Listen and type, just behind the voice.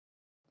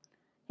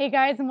Hey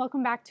guys, and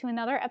welcome back to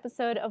another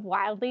episode of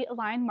Wildly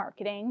Aligned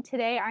Marketing.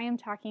 Today I am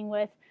talking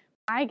with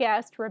my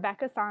guest,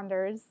 Rebecca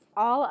Saunders,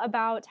 all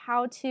about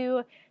how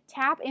to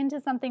tap into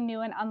something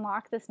new and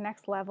unlock this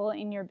next level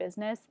in your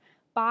business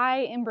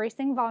by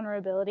embracing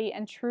vulnerability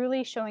and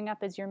truly showing up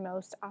as your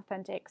most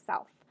authentic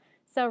self.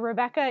 So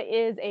Rebecca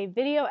is a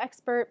video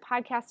expert,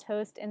 podcast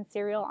host, and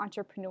serial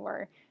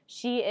entrepreneur.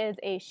 She is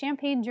a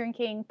champagne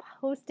drinking,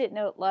 Post-it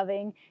note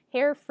loving,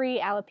 hair-free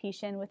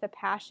alopecian with a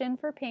passion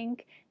for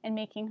pink and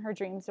making her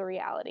dreams a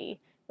reality.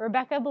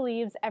 Rebecca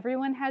believes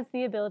everyone has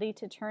the ability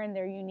to turn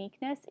their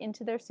uniqueness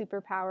into their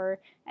superpower,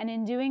 and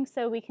in doing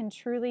so, we can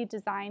truly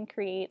design,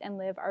 create, and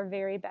live our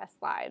very best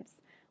lives.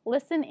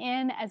 Listen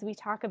in as we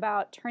talk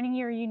about turning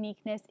your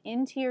uniqueness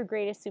into your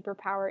greatest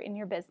superpower in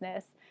your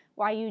business,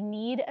 why you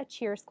need a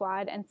cheer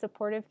squad and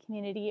supportive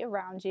community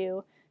around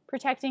you,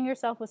 protecting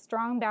yourself with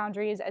strong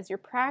boundaries as you're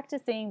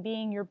practicing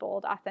being your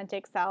bold,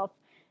 authentic self,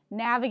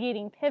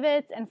 navigating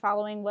pivots and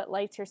following what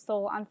lights your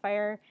soul on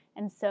fire,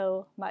 and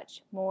so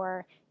much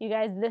more. You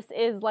guys, this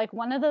is like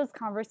one of those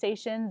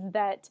conversations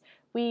that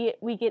we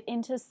get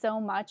into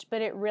so much,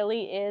 but it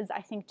really is,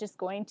 I think, just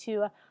going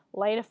to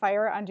light a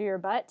fire under your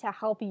butt to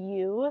help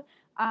you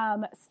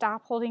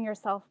stop holding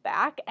yourself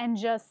back and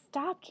just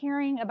stop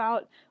caring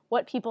about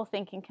what people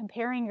think and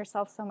comparing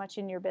yourself so much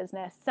in your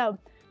business. So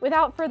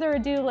without further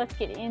ado, let's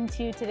get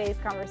into today's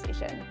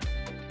conversation.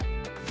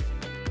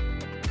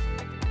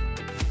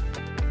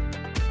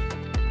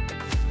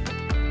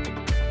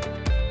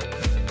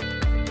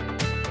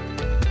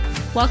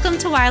 Welcome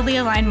to Wildly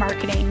Aligned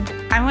Marketing.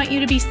 I want you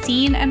to be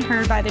seen and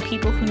heard by the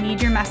people who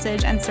need your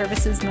message and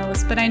services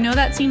most, but I know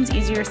that seems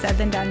easier said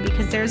than done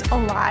because there's a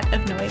lot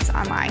of noise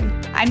online.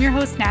 I'm your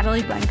host,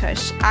 Natalie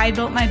Blenkush. I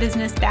built my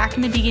business back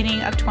in the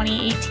beginning of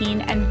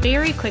 2018 and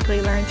very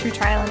quickly learned through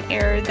trial and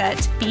error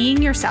that being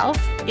yourself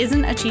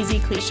isn't a cheesy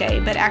cliche,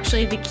 but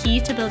actually the key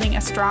to building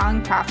a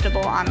strong,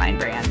 profitable online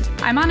brand.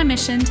 I'm on a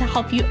mission to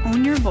help you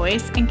own your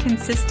voice and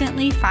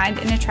consistently find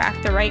and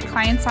attract the right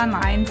clients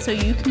online so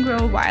you can grow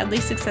a wildly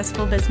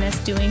successful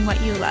business doing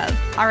what you love.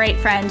 All right,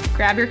 friend,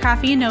 grab your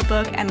coffee and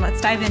notebook and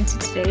let's dive into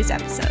today's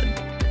episode.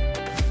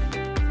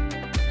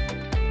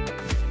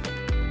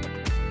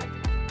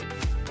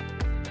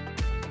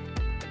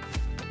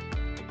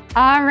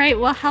 All right.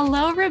 Well,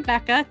 hello,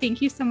 Rebecca.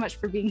 Thank you so much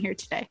for being here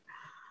today.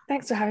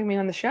 Thanks for having me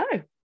on the show.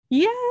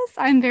 Yes,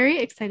 I'm very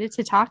excited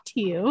to talk to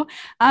you.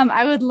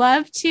 I would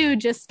love to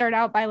just start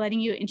out by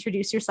letting you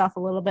introduce yourself a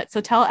little bit. So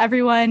tell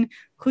everyone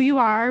who you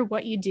are,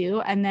 what you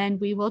do, and then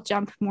we will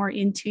jump more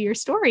into your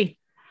story.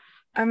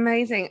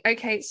 Amazing.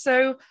 Okay,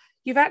 so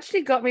you've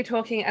actually got me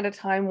talking at a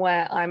time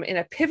where I'm in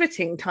a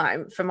pivoting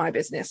time for my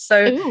business.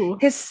 So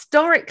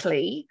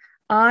Historically,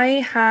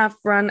 I have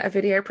run a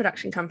video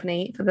production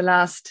company for the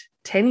last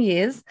 10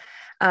 years.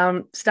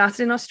 Started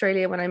in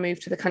Australia when I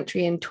moved to the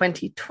country in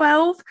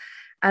 2012.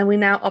 And we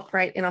now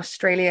operate in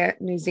Australia,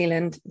 New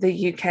Zealand,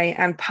 the UK,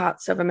 and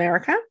parts of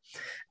America.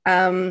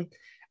 As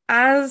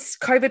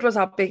COVID was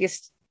our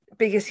biggest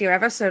year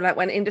ever, so like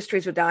when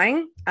industries were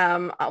dying,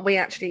 we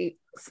actually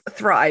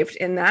thrived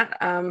in that,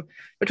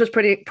 which was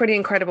pretty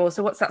incredible.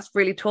 So what that's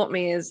really taught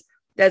me is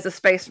there's a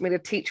space for me to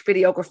teach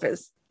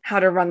videographers how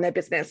to run their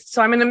business.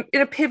 So I'm in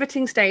a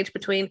pivoting stage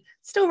between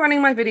still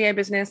running my video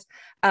business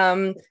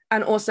and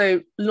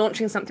also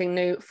launching something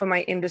new for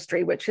my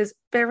industry, which is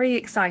very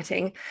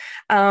exciting.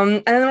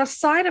 And then on the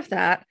side of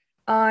that,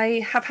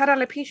 I have had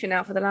alopecia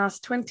now for the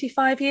last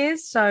 25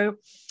 years. So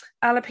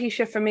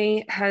alopecia for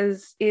me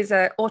is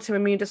an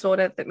autoimmune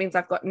disorder that means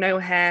I've got no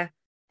hair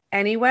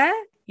anywhere.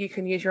 You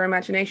can use your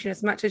imagination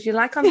as much as you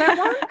like on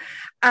that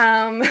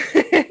one.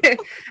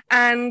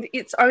 And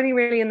it's only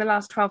really in the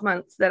last 12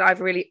 months that I've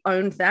really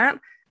owned that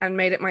and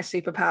made it my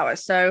superpower.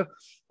 So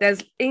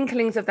there's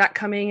inklings of that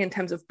coming in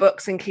terms of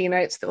books and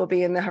keynotes that will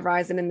be in the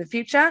horizon in the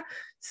future.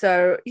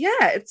 So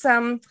yeah, it's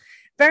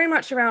very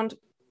much around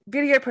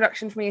video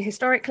production for me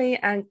historically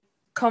and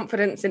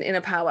confidence and inner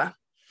power.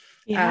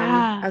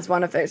 As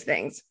one of those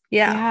things.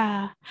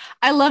 Yeah.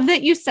 I love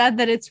that you said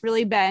that it's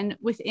really been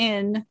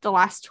within the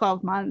last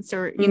 12 months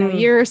or,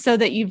 year or so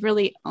that you've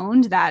really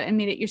owned that and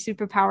made it your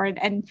superpower.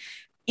 And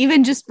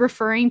even just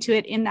referring to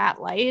it in that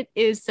light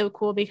is so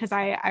cool because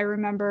I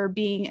remember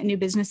being a new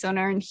business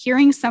owner and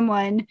hearing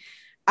someone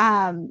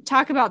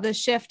talk about the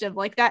shift of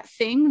like that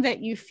thing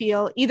that you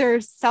feel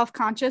either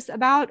self-conscious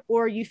about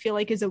or you feel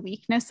like is a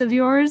weakness of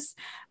yours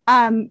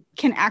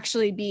can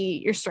actually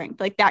be your strength.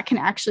 Like that can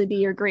actually be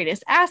your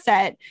greatest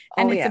asset.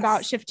 And it's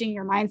about shifting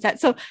your mindset.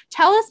 So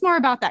tell us more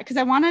about that because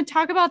I want to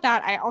talk about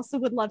that. I also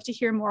would love to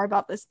hear more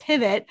about this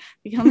pivot.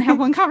 We can only have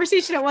one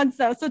conversation at once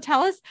though. So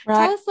tell us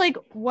like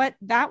what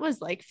that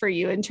was like for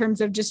you in terms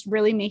of just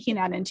really making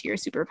that into your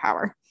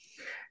superpower.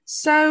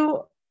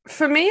 So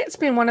for me, it's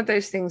been one of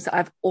those things that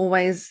I've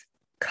always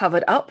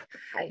covered up.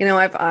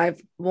 Right. I've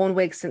worn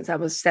wigs since I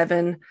was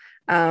 7.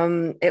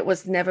 It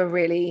was never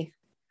really,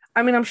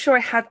 I'm sure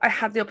I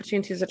had the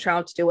opportunity as a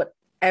child to do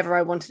whatever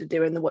I wanted to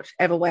do in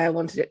whichever way I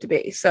wanted it to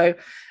be. So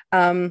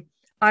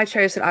I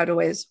chose that I'd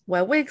always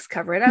wear wigs,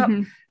 cover it up.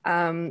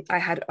 I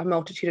had a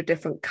multitude of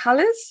different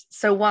colors.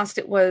 So whilst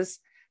it was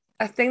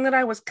a thing that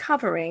I was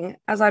covering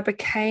as I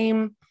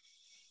became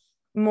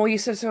more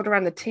used to sort of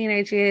around the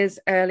teenage years,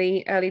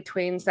 early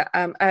tweens,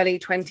 early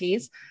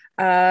 20s.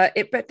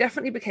 It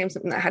definitely became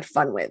something that I had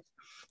fun with.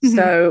 Mm-hmm.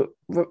 So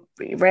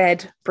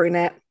red,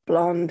 brunette,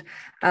 blonde.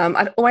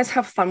 I'd always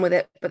have fun with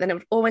it, but then it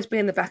would always be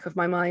in the back of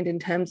my mind in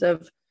terms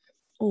of,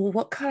 oh,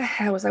 what kind of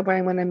hair was I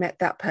wearing when I met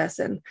that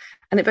person?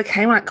 And it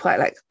became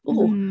quite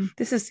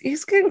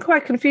it's getting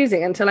quite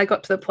confusing, until I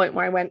got to the point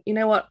where I went, you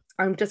know what?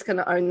 I'm just going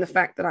to own the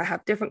fact that I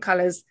have different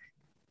colors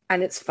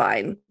and it's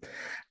fine.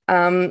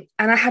 And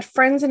I had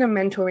friends in a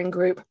mentoring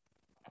group.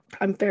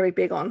 I'm very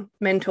big on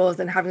mentors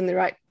and having the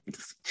right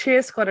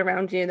cheer squad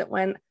around you that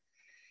went,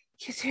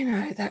 you do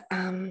know that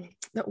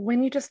that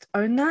when you just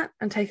own that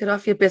and take it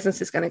off, your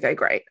business is going to go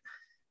great.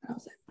 And I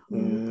was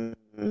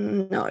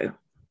like,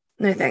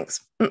 no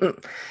thanks.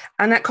 Mm-mm.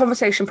 And that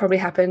conversation probably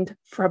happened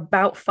for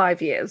about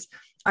 5 years.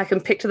 I can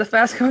picture the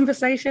first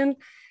conversation,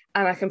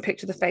 and I can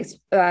picture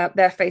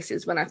their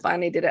faces when I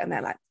finally did it, and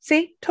they're like,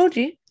 see, I told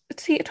you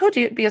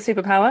it'd be a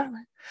superpower.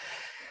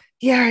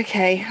 Yeah,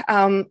 okay.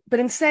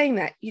 But in saying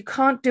that, you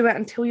can't do it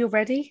until you're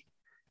ready.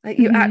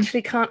 You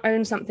actually can't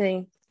own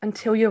something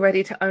until you're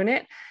ready to own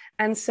it.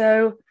 And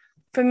so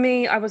for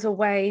me, I was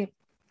away.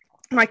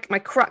 My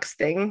crux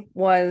thing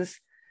was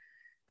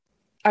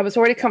I was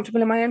already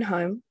comfortable in my own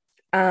home.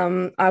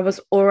 I was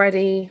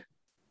already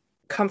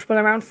comfortable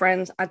around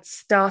friends. I'd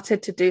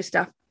started to do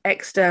stuff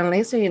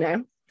externally.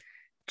 So,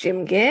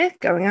 gym gear,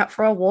 going out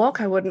for a walk,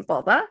 I wouldn't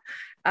bother.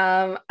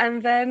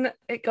 And then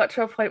it got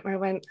to a point where I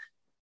went,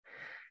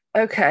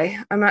 okay,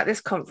 I'm at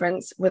this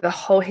conference with a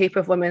whole heap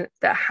of women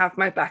that have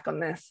my back on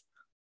this.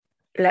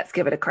 Let's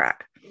give it a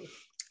crack.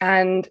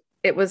 And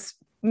it was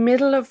I'm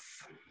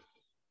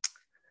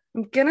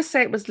going to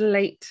say it was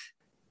late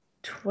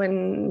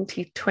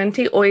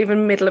 2020 or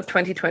even middle of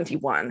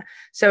 2021.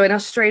 So in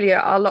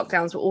Australia, our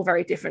lockdowns were all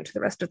very different to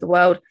the rest of the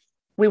world.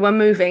 We were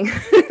moving.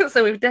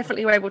 So we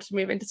definitely were able to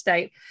move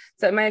interstate.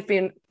 So it may have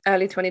been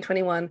early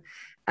 2021.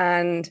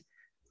 And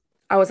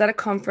I was at a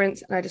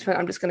conference and I just went,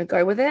 I'm just going to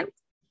go with it.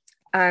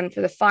 And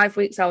for the 5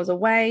 weeks I was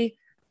away,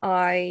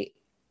 I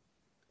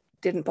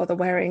didn't bother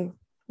wearing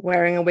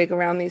a wig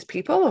around these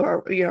people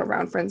or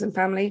around friends and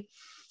family.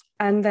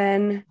 And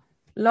then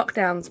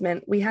lockdowns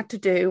meant we had to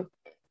do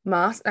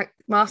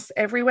masks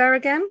everywhere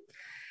again.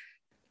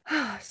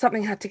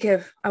 Something had to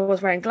give. I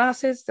was wearing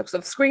glasses. There was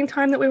the screen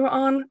time that we were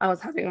on. I was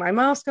having my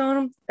mask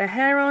on, the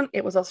hair on.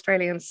 It was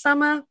Australian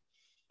summer.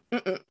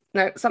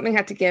 No, something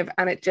had to give.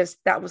 And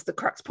that was the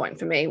crux point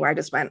for me, where I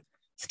just went,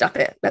 stop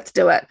it, let's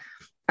do it.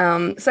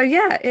 So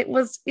yeah,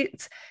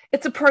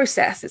 it's a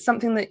process. It's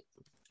something that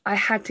I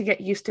had to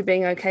get used to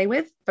being okay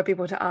with, for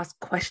people to ask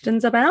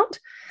questions about,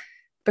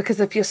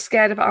 because if you're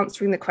scared of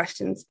answering the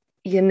questions,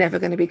 you're never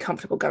going to be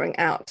comfortable going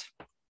out,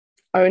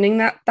 owning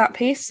that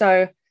piece.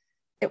 So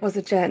it was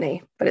a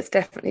journey, but it's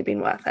definitely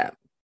been worth it.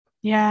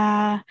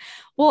 Yeah.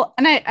 Well,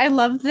 and I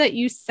love that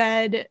you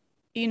said,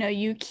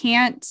 you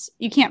can't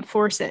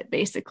force it,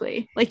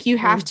 basically. You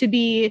have to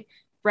be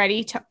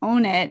ready to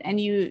own it, and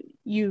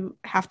you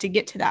have to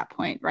get to that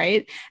point,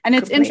 right? And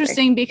it's completely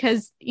interesting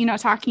because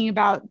talking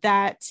about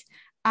that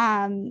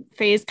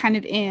phase kind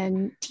of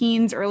in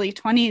teens, early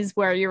 20s,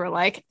 where you were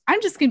like,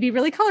 I'm just gonna be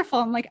really colorful,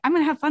 I'm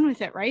gonna have fun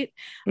with it, right?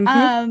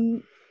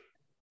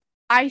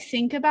 I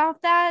think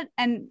about that,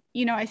 and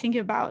I think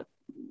about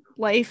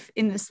life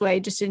in this way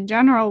just in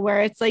general,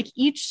 where it's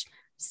each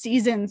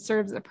season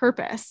serves a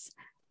purpose.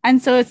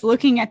 And so it's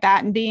looking at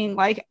that and being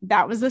like,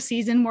 that was the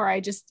season where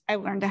I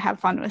learned to have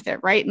fun with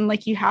it. Right. And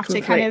you have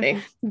completely to kind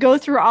of go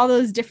through all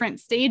those different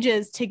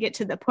stages to get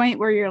to the point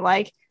where you're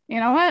like, you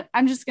know what?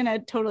 I'm just going to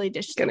totally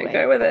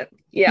go with it.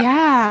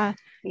 Yeah.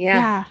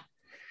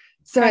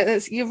 So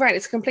you're right.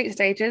 It's complete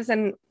stages.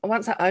 And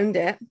once I owned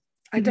it,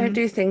 I don't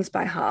do things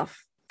by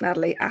half,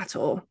 Natalie, at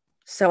all.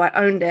 So I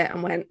owned it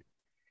and went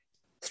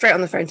straight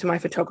on the phone to my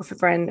photographer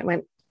friend and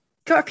went,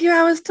 got a few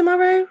hours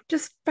tomorrow,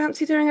 just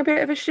fancy doing a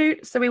bit of a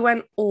shoot. So we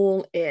went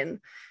all in.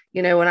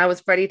 When I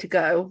was ready to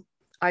go,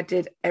 I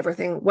did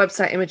everything,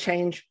 website image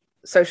change,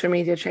 social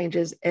media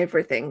changes,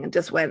 everything, and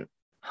just went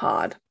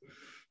hard.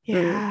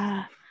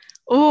 Yeah.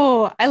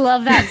 Oh, I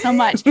love that so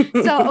much.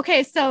 So,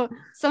 okay. So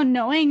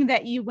knowing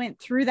that you went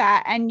through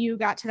that and you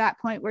got to that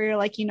point where you're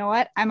like, you know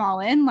what, I'm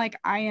all in.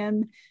 I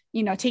am,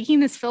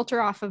 taking this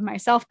filter off of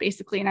myself,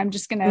 basically, and I'm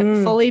just going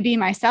to fully be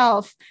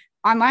myself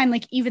online,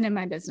 even in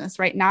my business,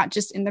 right? Not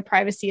just in the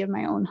privacy of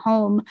my own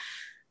home.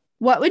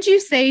 What would you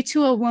say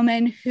to a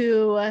woman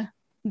who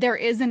there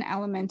is an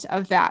element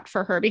of that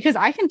for her? Because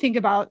I can think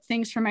about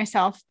things for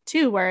myself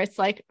too, where it's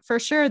for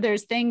sure,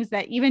 there's things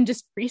that even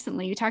just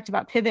recently you talked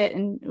about pivot,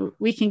 and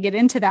we can get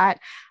into that.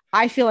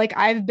 I feel like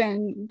I've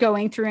been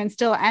going through and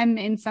still am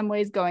in some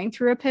ways going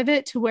through a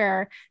pivot to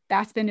where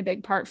that's been a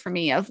big part for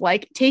me of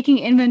taking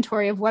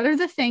inventory of what are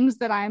the things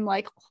that I'm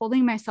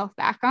holding myself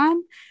back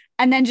on.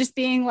 And then just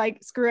being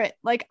screw it.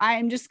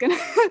 I'm just going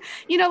to,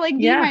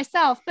 be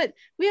myself. But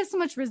we have so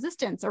much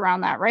resistance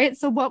around that, right?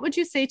 So what would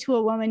you say to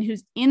a woman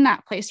who's in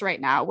that place right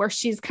now where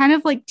she's kind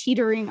of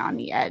teetering on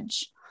the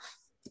edge?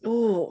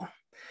 Oh,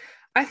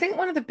 I think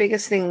one of the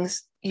biggest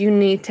things you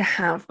need to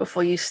have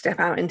before you step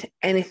out into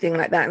anything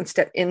like that and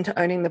step into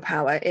owning the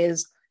power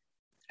is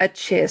a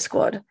cheer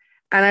squad.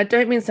 And I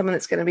don't mean someone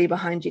that's going to be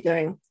behind you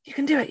going, you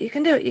can do it, you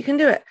can do it, you can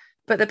do it.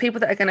 But the people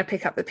that are going to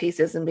pick up the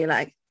pieces and be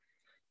like,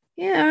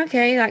 yeah,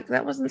 okay, like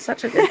that wasn't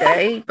such a good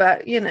day,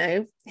 but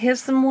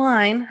here's some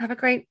wine, have a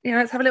great,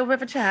 let's have a little bit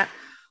of a chat.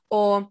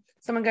 Or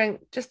someone going,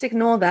 just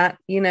ignore that,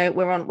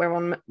 we're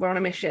on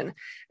a mission.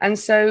 And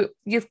so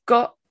you've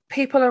got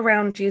people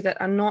around you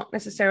that are not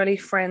necessarily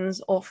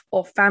friends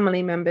or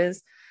family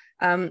members.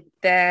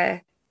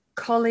 They're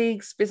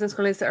colleagues, business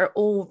colleagues that are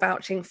all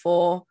vouching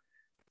for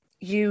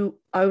you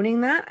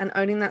owning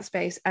that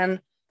space and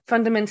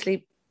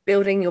fundamentally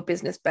building your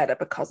business better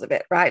because of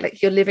it, right?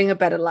 Like you're living a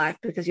better life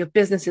because your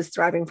business is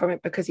thriving from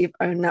it because you've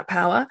owned that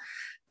power.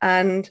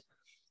 And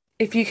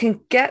if you can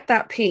get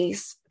that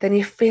piece, then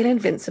you feel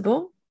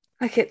invincible.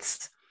 Like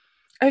it's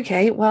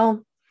okay,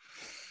 well,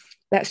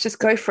 let's just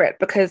go for it,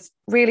 because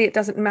really it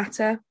doesn't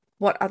matter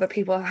what other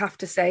people have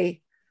to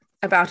say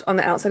about on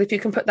the outside. If you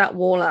can put that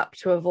wall up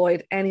to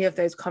avoid any of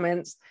those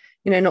comments,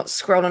 not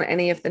scroll on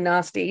any of the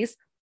nasties,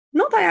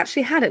 not that I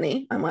actually had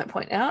any, I might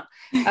point out,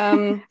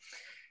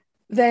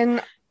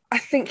 then I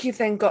think you've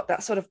then got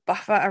that sort of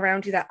buffer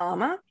around you, that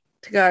armor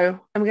to go,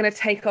 I'm going to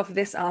take off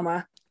this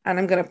armor and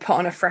I'm going to put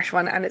on a fresh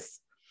one. And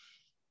it's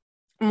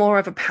more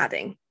of a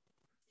padding,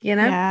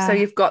 Yeah. So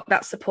you've got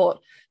that support,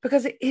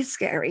 because it is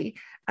scary.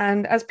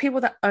 And as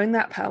people that own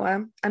that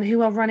power and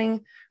who are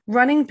running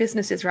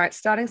businesses, right,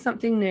 starting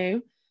something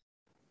new,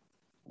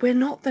 we're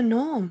not the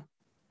norm.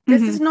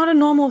 This is not a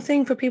normal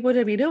thing for people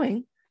to be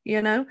doing,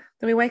 Then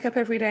we wake up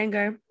every day and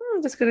go,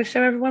 I'm just going to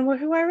show everyone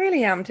who I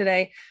really am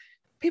today.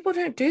 People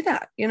don't do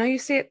that. You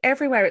see it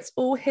everywhere. It's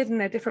all hidden.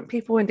 They're different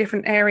people in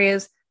different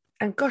areas.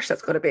 And gosh,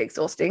 that's got to be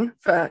exhausting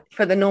for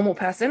the normal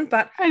person.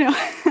 But I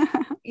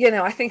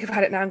know, I think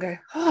about it now and go,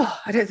 oh,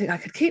 I don't think I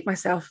could keep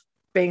myself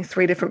being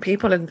 3 different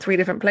people in 3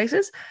 different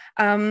places.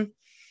 So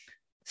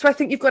I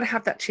think you've got to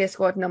have that cheer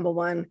squad, number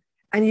one,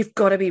 and you've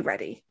got to be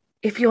ready.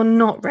 If you're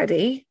not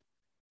ready,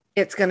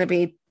 it's going to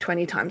be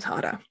 20 times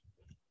harder.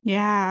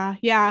 Yeah.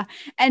 Yeah.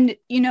 And,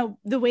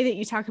 the way that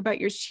you talk about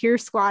your cheer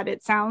squad,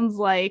 it sounds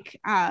like,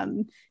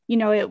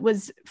 it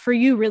was for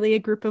you really a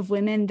group of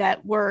women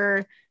that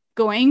were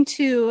going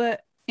to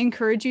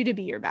encourage you to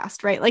be your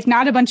best, right? Like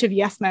not a bunch of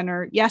yes men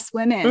or yes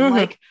women,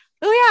 like,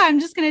 oh yeah, I'm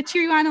just going to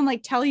cheer you on and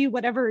like tell you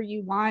whatever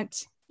you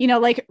want,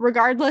 like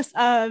regardless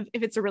of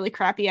if it's a really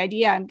crappy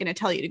idea, I'm going to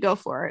tell you to go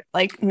for it.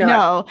 Like,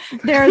 no,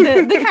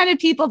 they're the kind of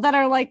people that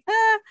are like,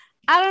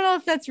 I don't know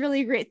if that's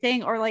really a great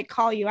thing, or like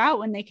call you out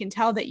when they can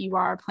tell that you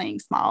are playing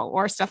small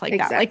or stuff like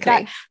that.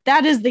 Like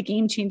that is the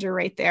game changer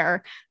right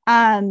there.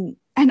 And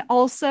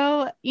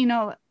also,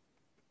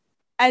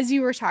 as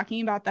you were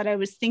talking about that, I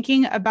was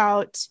thinking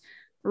about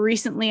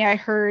recently I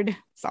heard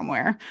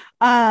somewhere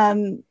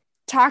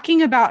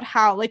talking about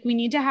how like we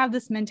need to have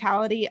this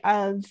mentality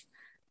of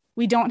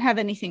we don't have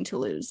anything to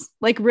lose,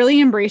 like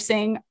really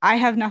embracing I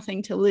have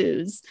nothing to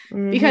lose.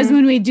 Because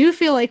when we do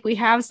feel like we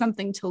have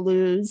something to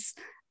lose,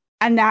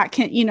 and that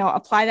can,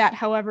 apply that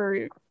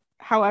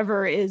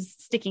however is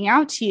sticking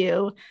out to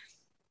you,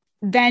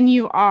 then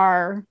you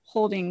are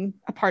holding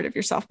a part of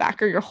yourself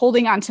back, or you're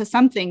holding on to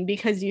something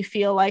because you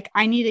feel like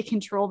I need to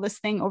control this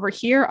thing over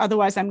here.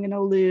 Otherwise I'm going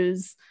to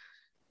lose,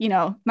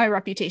 my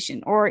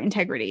reputation or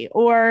integrity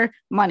or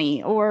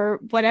money or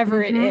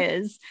whatever it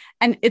is.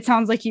 And it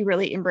sounds like you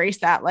really embrace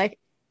that. Like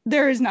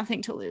there is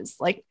nothing to lose.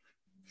 Like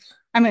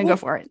I'm going to go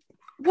for it.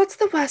 What's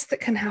the worst that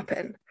can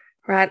happen?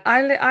 Right.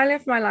 I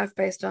live my life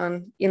based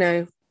on,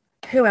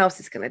 who else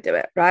is going to do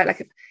it, right?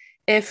 Like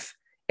if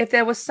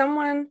there was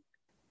someone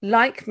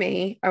like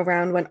me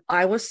around when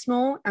I was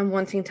small and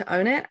wanting to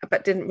own it,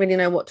 but didn't really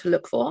know what to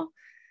look for,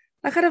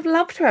 like I'd have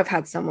loved to have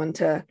had someone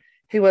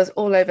who was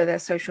all over their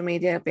social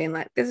media being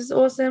like, this is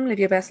awesome, live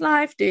your best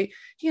life,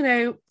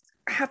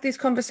 have these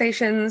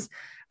conversations.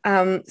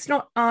 It's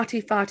not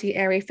arty farty,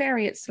 airy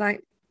fairy. It's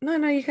like, no,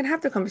 you can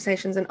have the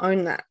conversations and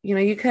own that.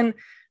 You can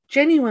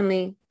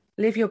genuinely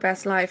live your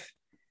best life,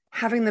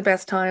 having the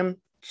best time,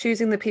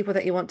 choosing the people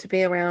that you want to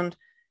be around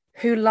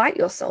who light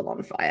your soul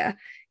on fire.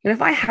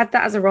 If I had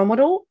that as a role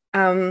model,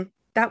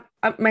 that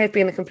may have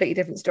been a completely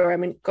different story. I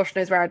mean, gosh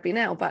knows where I'd be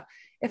now. But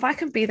if I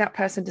can be that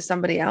person to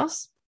somebody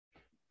else,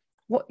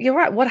 you're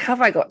right. What have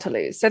I got to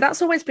lose? So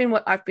that's always been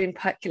what I've been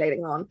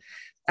percolating on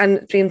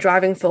and been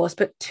driving force.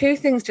 But 2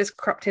 things just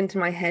cropped into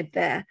my head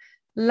there.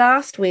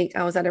 Last week,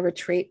 I was at a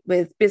retreat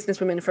with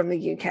businesswomen from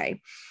the UK.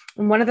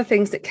 And one of the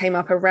things that came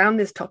up around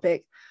this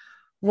topic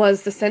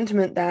was the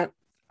sentiment that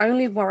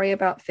only worry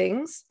about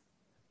things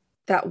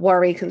that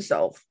worry can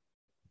solve.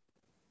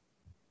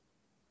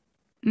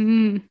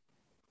 Right?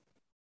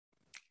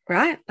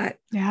 Like,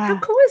 how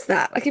cool is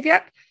that? Like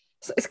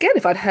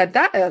if I'd heard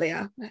that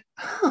earlier,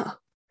 well,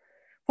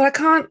 I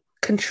can't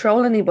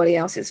control anybody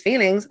else's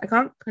feelings. I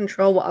can't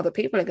control what other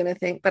people are going to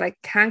think, but I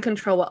can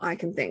control what I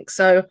can think.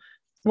 So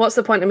what's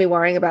the point of me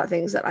worrying about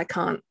things that I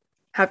can't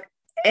have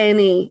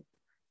any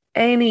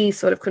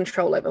sort of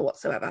control over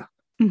whatsoever?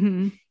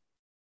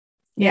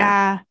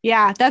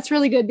 Yeah. That's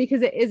really good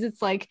because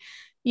it's like,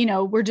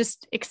 we're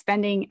just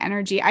expending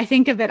energy. I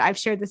think of it, I've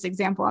shared this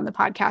example on the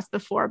podcast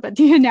before, but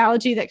the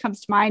analogy that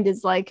comes to mind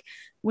is like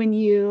when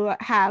you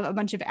have a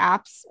bunch of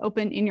apps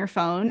open in your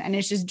phone and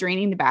it's just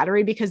draining the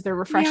battery because they're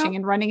refreshing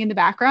and running in the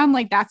background.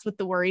 Like that's what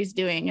the worry is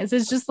doing, is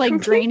it's just like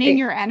draining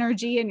your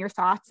energy and your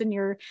thoughts and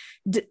your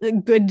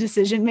good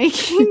decision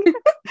making.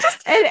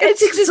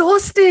 It's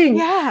exhausting.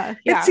 Yeah.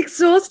 It's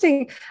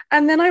exhausting.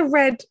 And then I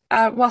read,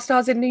 whilst I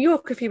was in New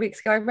York a few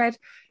weeks ago, I read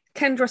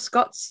Kendra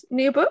Scott's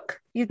new book,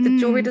 The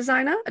Jewelry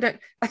Designer.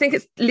 I think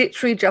it's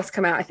literally just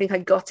come out. I think I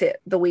got it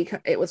the week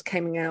it was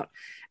coming out.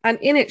 And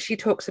in it, she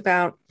talks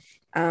about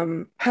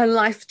her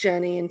life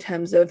journey in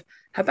terms of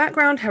her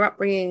background, her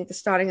upbringing, the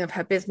starting of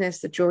her business,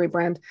 the jewelry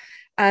brand.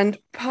 And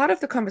part of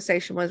the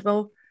conversation was,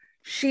 well,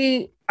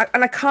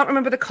 I can't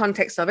remember the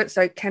context of it.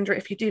 So Kendra,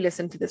 if you do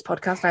listen to this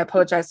podcast, I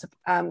apologize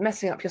for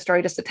messing up your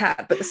story just a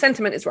tad, but the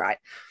sentiment is right.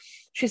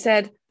 She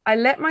said, I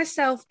let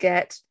myself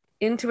get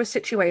into a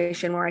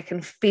situation where I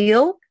can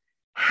feel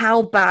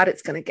how bad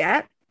it's going to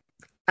get.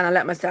 And I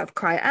let myself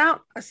cry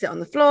out. I sit on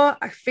the floor,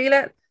 I feel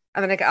it.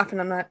 And then I get up and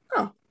I'm like,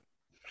 oh,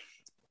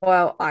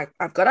 well,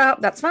 I've got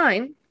up, that's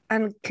fine.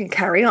 And can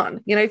carry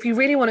on. If you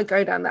really want to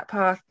go down that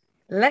path,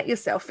 let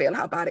yourself feel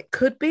how bad it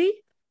could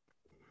be.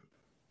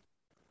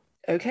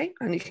 Okay.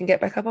 And you can get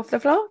back up off the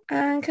floor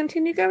and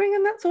continue going.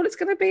 And that's all it's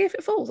going to be if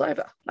it falls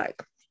over.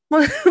 Like,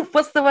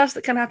 what's the worst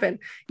that can happen?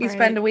 You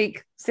spend a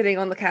week sitting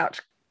on the couch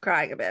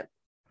crying a bit.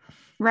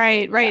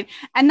 Right. Yeah.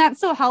 And that's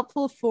so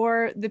helpful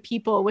for the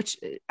people, which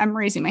I'm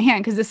raising my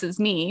hand because this is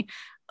me,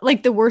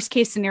 like the worst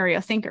case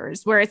scenario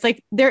thinkers, where it's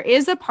like, there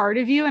is a part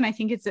of you. And I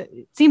think it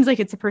seems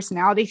like it's a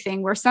personality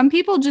thing where some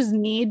people just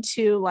need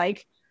to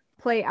like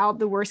play out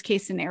the worst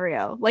case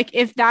scenario. Like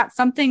if that's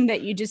something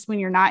that you just, when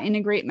you're not in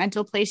a great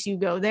mental place, you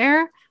go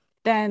there,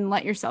 then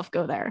let yourself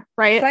go there.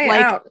 Right. Play it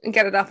out and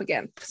get it up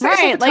again. So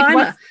right.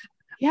 Like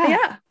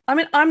yeah. I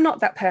mean, I'm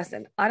not that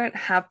person. I don't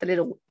have the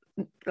little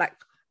like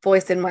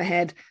voice in my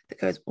head that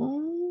goes,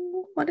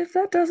 oh, what if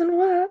that doesn't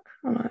work?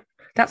 I'm like,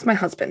 that's my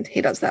husband.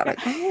 He does that. Like,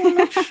 oh, I'm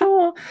not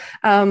sure.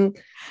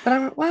 But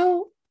I'm like,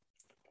 well,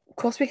 of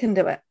course we can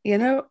do it.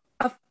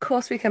 Of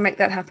course we can make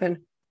that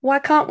happen. Why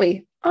can't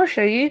we? I'll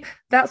show you.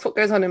 That's what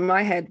goes on in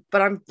my head.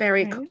 But I'm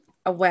very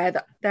aware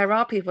that there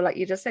are people, like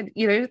you just said,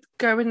 go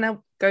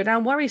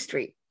down worry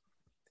street.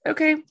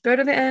 Okay, go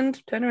to the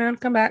end, turn around,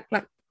 come back.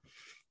 Like,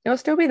 you'll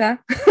still be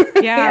there.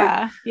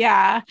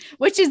 Yeah.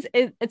 Which is,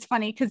 it's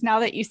funny because now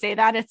that you say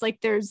that, it's like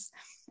it's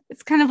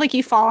kind of like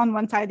you fall on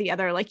one side or the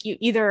other. Like you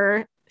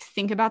either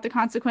think about the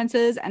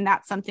consequences and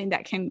that's something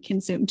that can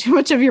consume too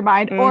much of your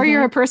mind, or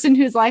you're a person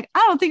who's like, I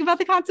don't think about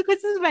the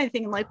consequences of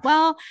anything. I'm like,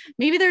 well,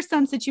 maybe there's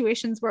some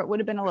situations where it would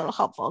have been a little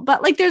helpful,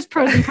 but like there's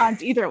pros and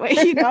cons either way,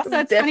 So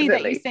it's funny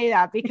that you say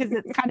that because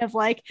it's kind of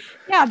like,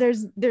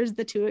 there's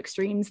the two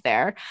extremes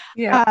there.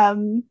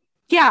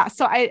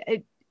 So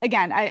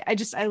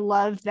I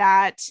love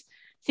that,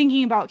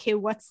 thinking about, okay,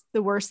 what's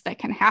the worst that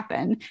can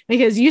happen?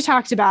 Because you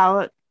talked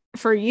about,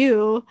 for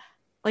you,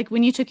 like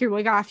when you took your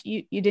wig off,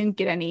 you didn't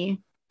get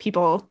any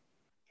people,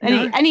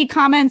 any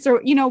comments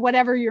or,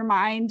 whatever your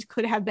mind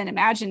could have been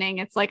imagining.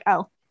 It's like,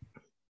 oh,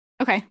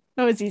 okay,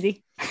 that was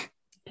easy.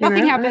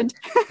 Nothing happened.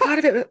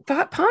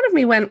 Part of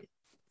me went,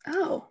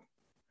 oh,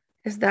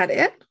 is that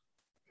it?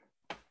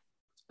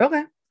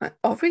 Okay,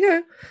 off we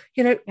go.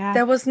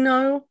 There was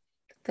no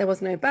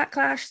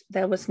backlash.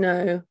 There was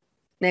no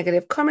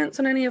negative comments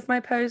on any of my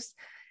posts.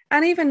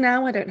 And even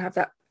now, I don't have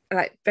that,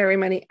 like, very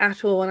many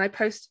at all. And I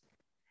post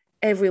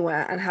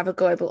everywhere and have a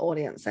global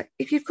audience. Like,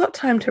 if you've got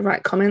time to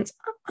write comments,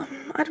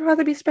 I'd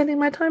rather be spending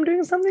my time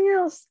doing something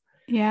else.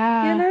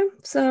 Yeah.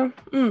 So.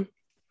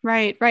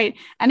 Right.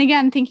 And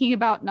again, thinking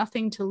about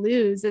nothing to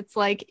lose, it's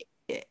like,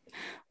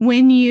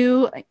 when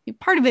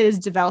part of it is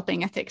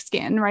developing a thick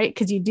skin, right?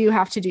 Because you do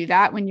have to do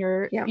that when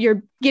you're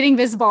getting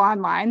visible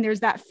online.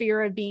 There's that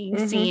fear of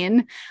being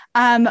seen.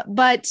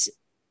 But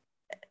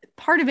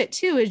part of it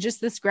too is just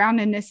this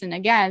groundedness. And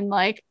again,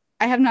 like,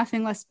 I have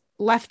nothing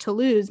left to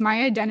lose.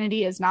 My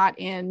identity is not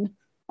in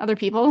other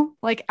people.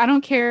 Like, I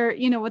don't care,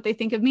 what they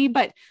think of me,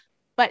 but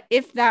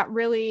if that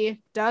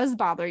really does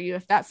bother you,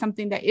 if that's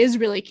something that is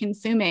really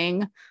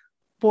consuming,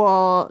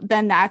 well,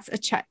 then that's a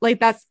check. Like,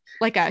 that's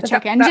like a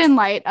check engine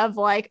light of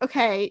like,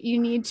 okay, you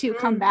need to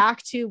come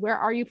back to, where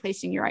are you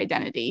placing your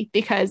identity?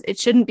 Because it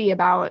shouldn't be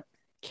about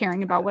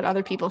caring about what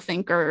other people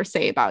think or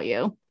say about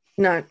you.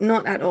 No,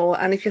 not at all.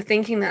 And if you're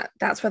thinking that,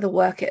 that's where the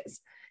work is.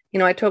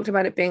 I talked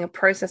about it being a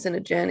process and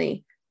a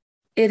journey.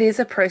 It is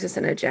a process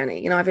and a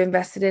journey. I've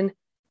invested in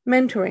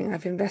mentoring.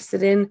 I've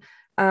invested in,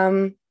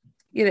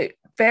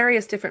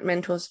 various different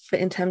mentors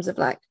in terms of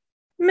like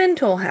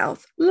mental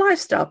health,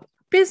 lifestyle,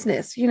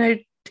 business,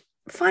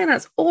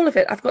 finance, all of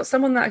it. I've got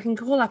someone that I can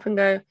call up and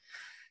go,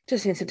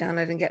 just need to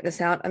download and get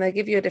this out. And they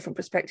give you a different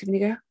perspective and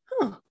you go,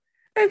 oh,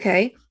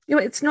 okay.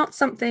 It's not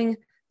something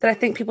that I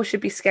think people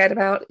should be scared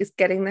about, is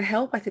getting the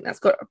help. I think that's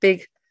got a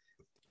big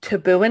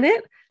taboo in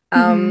it.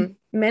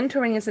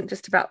 Mentoring isn't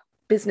just about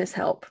business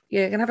help.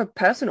 You're going to have a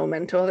personal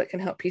mentor that can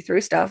help you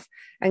through stuff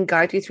and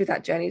guide you through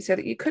that journey so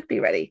that you could be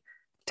ready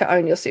to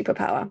own your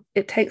superpower.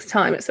 It takes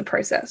time. It's a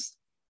process.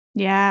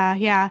 Yeah.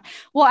 Yeah.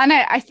 Well, and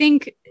I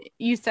think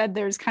you said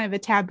there's kind of a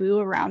taboo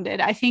around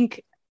it. I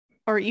think,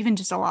 or even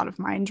just a lot of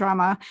mind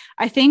drama.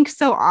 I think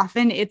so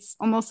often it's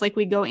almost like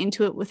we go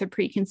into it with a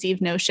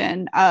preconceived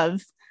notion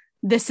of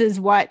this is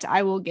what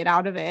I will get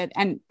out of it.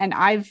 And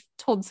I've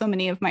told so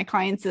many of my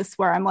clients this,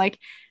 where I'm like,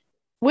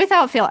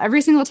 without fail,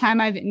 every single time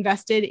I've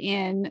invested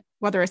in,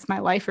 whether it's my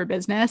life or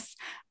business,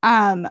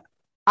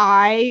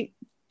 I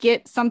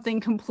get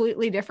something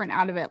completely different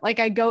out of it. Like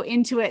I go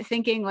into it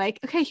thinking like,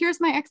 okay, here's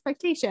my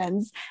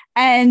expectations.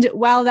 And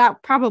while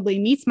that probably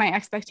meets my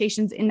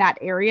expectations in that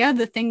area,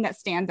 the thing that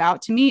stands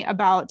out to me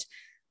about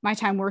my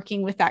time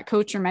working with that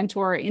coach or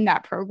mentor in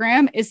that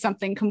program is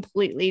something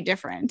completely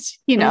different.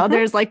 You know,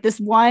 there's like this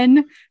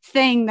one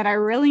thing that I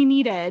really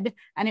needed,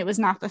 and it was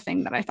not the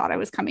thing that I thought I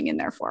was coming in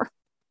there for.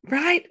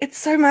 Right. It's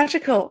so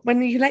magical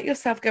when you let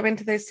yourself go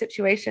into those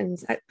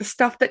situations. The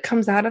stuff that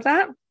comes out of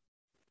that.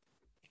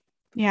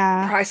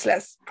 Yeah.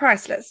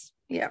 Priceless.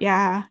 Yeah.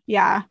 Yeah.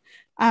 Yeah.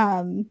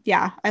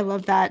 Yeah. I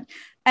love that.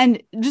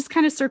 And just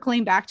kind of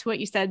circling back to what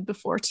you said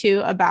before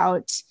too,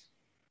 about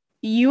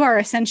you are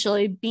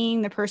essentially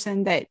being the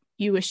person that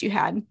you wish you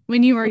had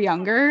when you were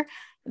younger.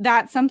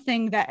 That's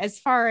something that, as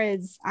far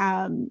as,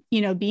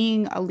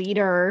 being a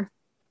leader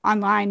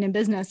online in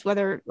business,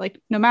 whether like,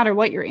 no matter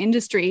what your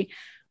industry,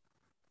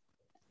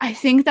 I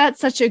think that's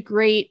such a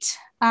great,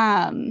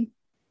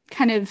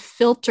 kind of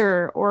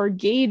filter or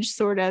gauge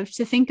sort of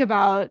to think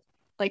about,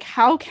 like,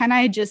 how can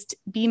I just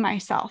be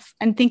myself,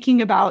 and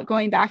thinking about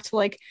going back to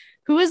like,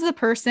 who is the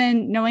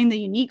person, knowing the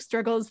unique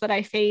struggles that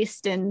I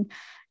faced and,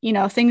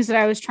 things that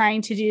I was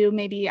trying to do.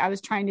 Maybe I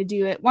was trying to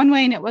do it one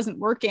way and it wasn't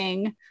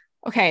working.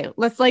 Okay,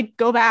 let's like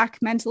go back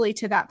mentally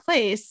to that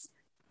place.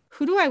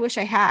 Who do I wish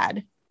I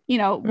had?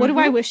 What do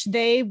I wish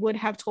they would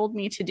have told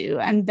me to do?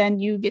 And then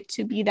you get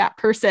to be that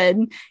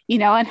person,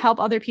 and help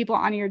other people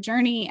on your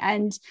journey.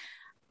 And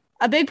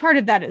a big part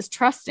of that is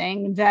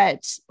trusting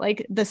that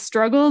like the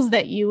struggles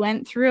that you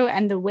went through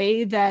and the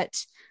way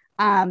that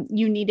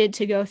you needed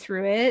to go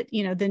through it,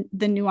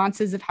 the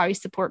nuances of how you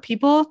support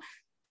people,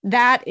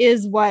 that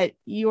is what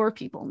your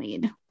people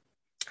need.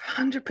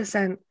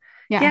 100%.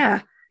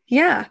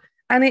 Yeah.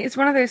 And it's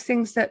one of those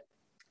things that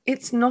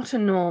it's not a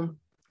norm,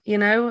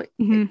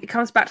 it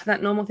comes back to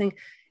that normal thing.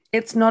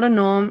 It's not a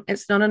norm.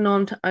 It's not a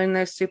norm to own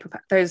those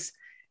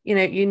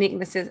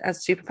uniquenesses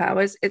as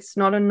superpowers. It's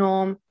not a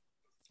norm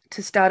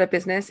to start a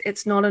business.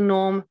 It's not a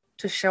norm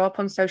to show up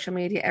on social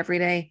media every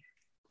day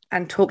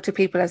and talk to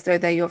people as though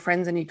they're your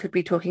friends, and you could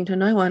be talking to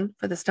no one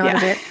for the start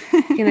of it,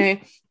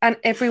 and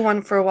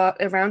everyone for a while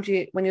around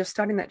you when you're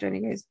starting that journey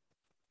goes,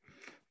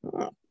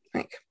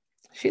 like,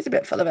 she's a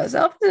bit full of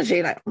herself, isn't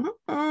she? Like,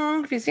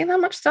 have you seen how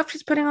much stuff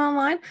she's putting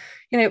online?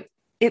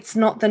 It's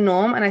not the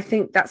norm. And I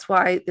think that's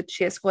why the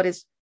Cheer Squad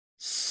is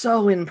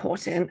so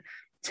important,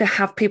 to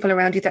have people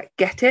around you that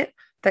get it,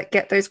 that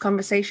get those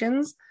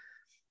conversations,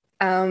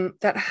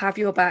 that have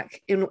your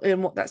back in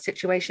what that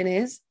situation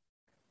is,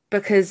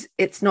 because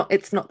it's not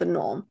the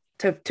norm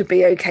to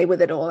be okay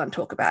with it all and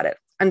talk about it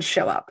and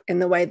show up in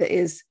the way that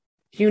is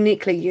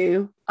uniquely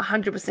you,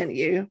 100%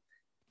 you,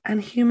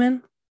 and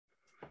human.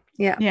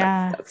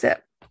 Yeah. That's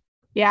it.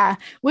 Yeah.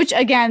 Which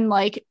again,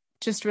 like,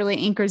 just really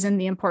anchors in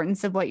the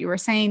importance of what you were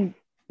saying,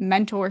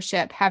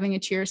 mentorship, having a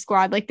cheer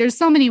squad. Like, there's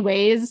so many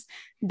ways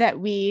that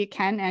we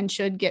can and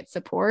should get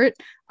support,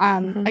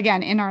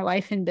 again, in our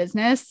life and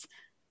business,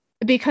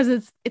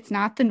 because it's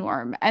not the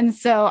norm. And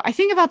so I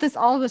think about this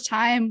all the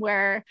time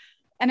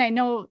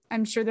and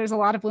I'm sure there's a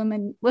lot of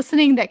women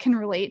listening that can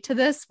relate to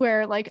this,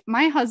 where like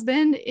my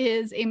husband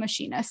is a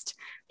machinist.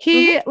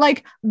 He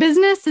like,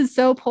 business is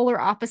so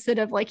polar opposite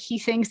of like, he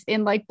thinks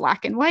in like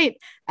black and white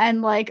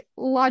and like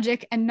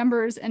logic and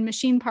numbers and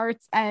machine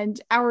parts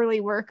and hourly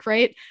work.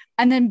 Right.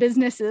 And then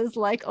business is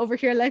like over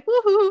here, like,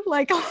 woohoo,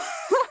 like,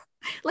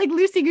 like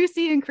loosey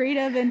goosey and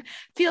creative and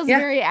feels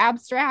very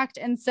abstract.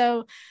 And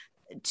so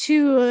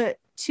to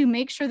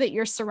make sure that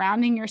you're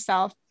surrounding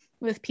yourself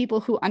with people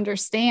who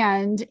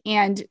understand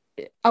and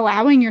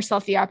allowing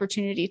yourself the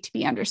opportunity to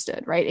be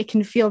understood, right? It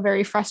can feel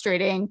very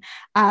frustrating,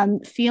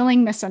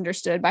 feeling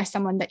misunderstood by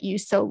someone that you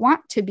so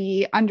want to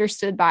be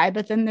understood by.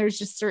 But then there's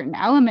just certain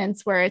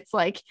elements where it's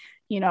like,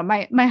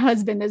 my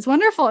husband is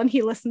wonderful and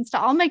he listens to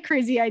all my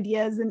crazy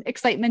ideas and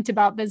excitement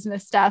about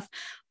business stuff.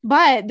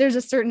 But there's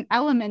a certain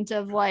element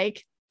of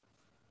like,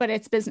 but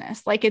it's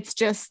business. Like, it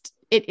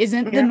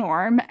isn't the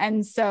norm.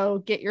 And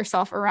so get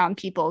yourself around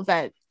people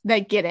that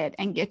get it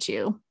and get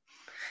you.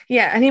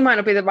 Yeah. And he might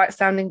not be the right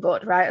sounding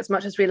board, right? As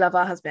much as we love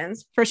our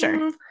husbands. For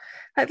sure.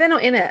 Like, they're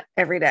not in it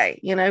every day.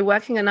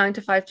 Working a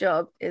 9-to-5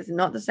 job is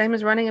not the same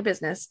as running a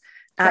business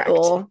at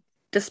all,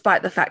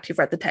 despite the fact you've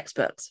read the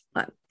textbooks.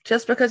 Like,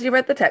 just because you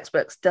read the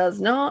textbooks does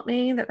not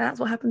mean that that's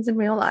what happens in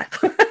real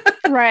life.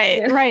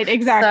 Right.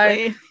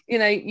 Exactly.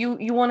 So,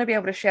 you want to be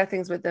able to share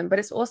things with them, but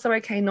it's also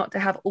okay not to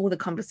have all the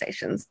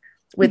conversations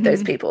with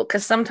those people,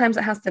 because sometimes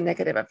it has the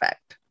negative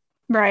effect.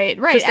 Right.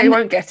 Because they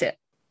won't get it.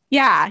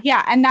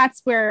 Yeah. And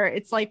that's where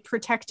it's like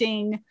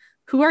protecting,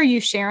 who are you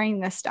sharing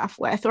this stuff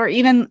with? Or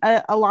even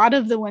a lot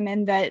of the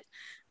women that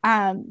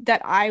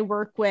that I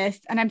work with,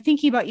 and I'm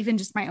thinking about even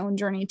just my own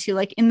journey too,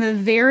 like in the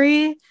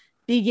very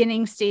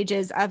beginning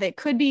stages of it,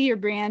 could be you're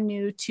brand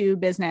new to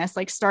business,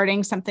 like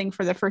starting something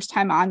for the first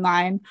time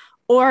online,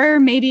 or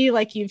maybe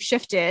like you've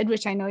shifted,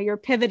 which I know you're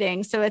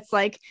pivoting. So it's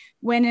like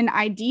when an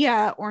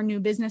idea or new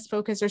business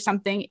focus or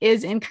something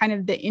is in kind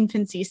of the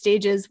infancy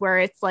stages, where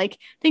it's like,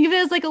 think of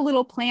it as like a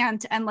little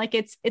plant, and like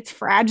it's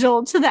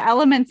fragile to the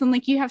elements, and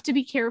like you have to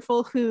be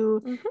careful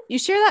who you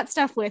share that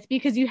stuff with,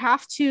 because you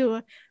have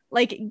to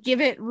like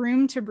give it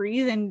room to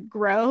breathe and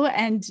grow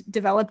and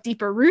develop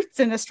deeper roots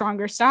and a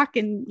stronger stock,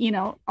 and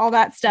all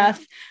that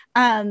stuff,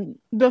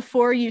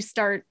 before you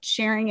start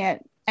sharing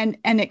it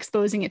and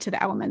exposing it to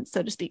the elements,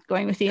 so to speak,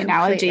 going with the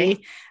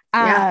analogy.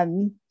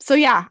 So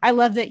yeah, I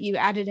love that you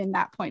added in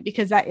that point,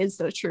 because that is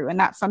so true. And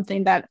that's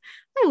something that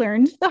I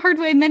learned the hard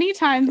way many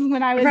times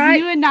when I was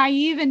new and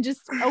naive and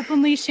just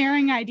openly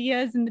sharing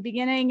ideas in the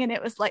beginning. And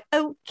it was like,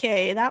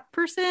 okay, that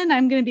person,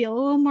 I'm going to be a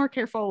little more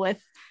careful with.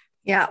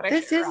 Yeah,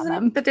 this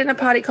isn't the dinner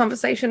party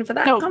conversation for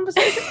that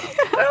conversation.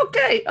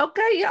 Okay,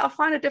 yeah, I'll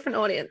find a different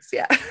audience.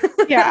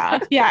 Yeah,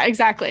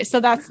 exactly. So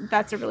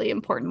that's a really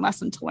important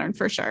lesson to learn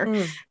for sure.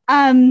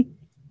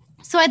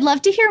 So I'd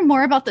love to hear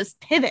more about this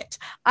pivot.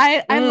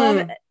 I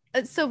love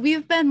it. So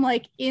we've been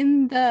like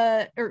on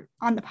the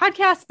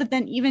podcast, but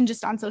then even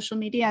just on social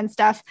media and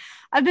stuff,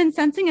 I've been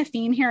sensing a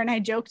theme here. And I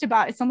joked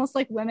about, it's almost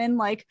like women,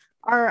 like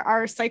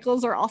our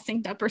cycles are all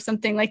synced up or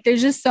something. Like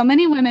there's just so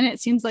many women,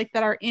 it seems like,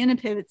 that are in a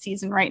pivot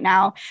season right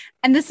now.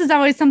 And this is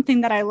always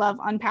something that I love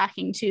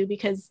unpacking too,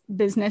 because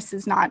business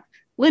is not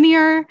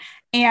linear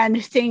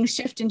and things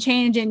shift and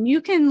change, and you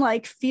can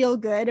like feel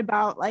good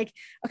about like,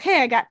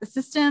 okay, I got the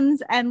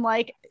systems, and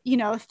like,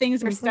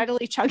 things are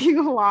steadily chugging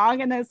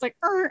along, and then it's like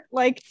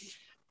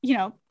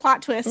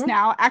plot twist.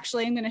 Now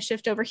actually I'm going to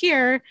shift over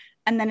here,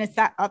 and then it's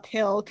that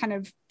uphill kind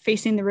of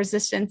facing the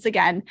resistance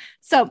again.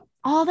 So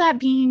all that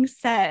being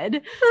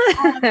said,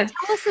 tell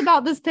us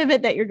about this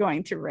pivot that you're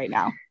going through right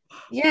now.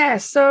 Yeah,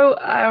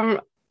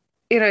 so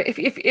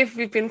if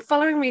you've been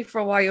following me for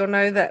a while, you'll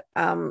know that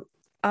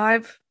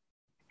I've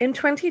in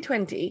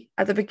 2020,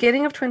 at the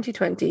beginning of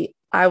 2020,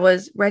 I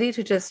was ready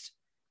to just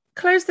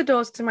close the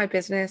doors to my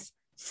business,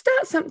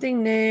 start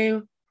something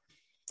new.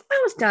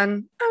 I was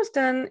done.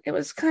 It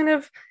was kind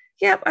of,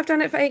 I've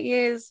done it for 8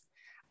 years.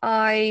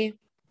 I'm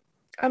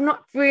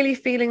not really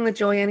feeling the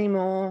joy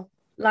anymore.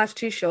 Life's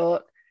too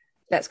short.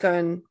 Let's go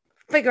and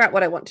figure out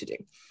what I want to do.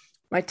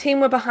 My team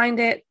were behind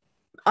it.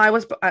 My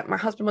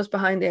husband was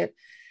behind it.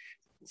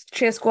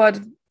 Cheer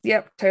squad.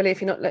 Yep, totally.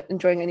 If you're not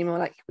enjoying it anymore,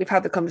 like we've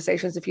had the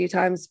conversations a few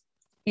times,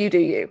 you do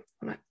you.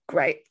 I'm like,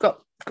 great.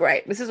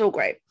 This is all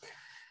great.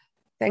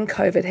 Then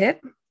COVID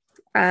hit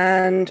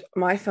and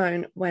my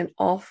phone went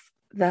off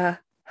the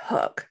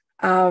hook.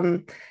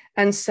 And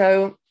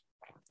so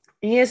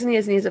years and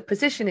years and years of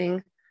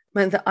positioning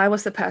meant that I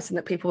was the person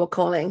that people were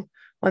calling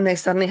when they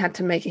suddenly had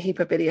to make a heap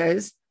of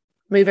videos,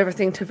 move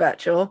everything to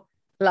virtual,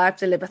 live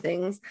deliver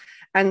things.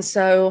 And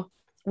so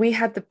we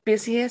had the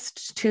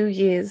busiest 2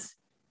 years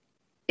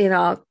in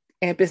our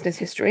business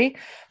history.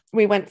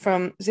 We went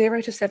from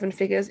 0 to 7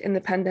 figures in the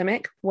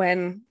pandemic,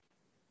 when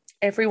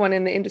everyone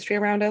in the industry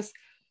around us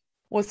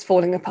was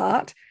falling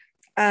apart.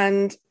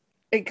 And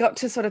it got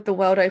to sort of the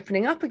world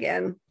opening up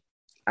again.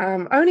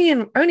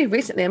 Only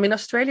recently. I mean,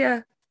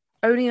 Australia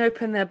only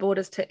opened their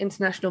borders to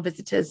international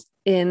visitors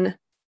in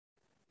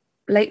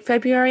late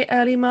February,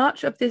 early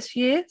March of this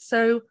year.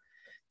 So,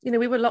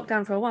 we were locked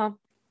down for a while.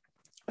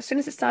 As soon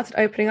as it started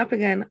opening up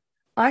again,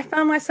 I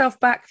found myself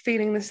back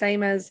feeling the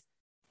same as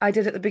I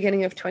did at the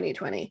beginning of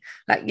 2020.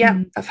 Like,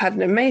 I've had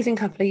an amazing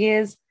couple of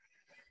years.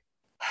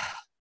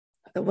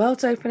 The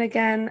world's open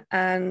again,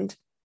 and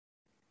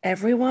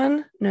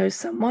everyone knows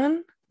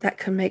someone that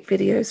can make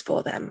videos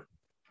for them.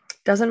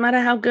 Doesn't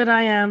matter how good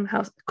I am,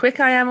 how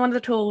quick I am on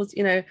the tools.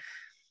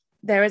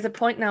 There is a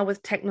point now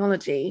with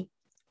technology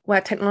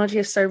where technology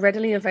is so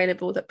readily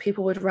available that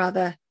people would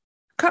rather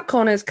cut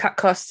corners, cut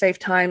costs, save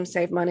time,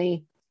 save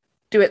money,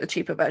 do it the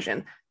cheaper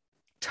version.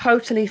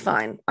 Totally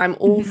fine. I'm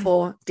all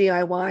for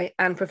DIY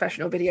and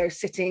professional video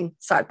sitting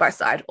side by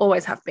side,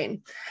 always have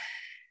been.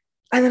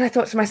 And then I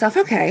thought to myself,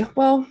 okay,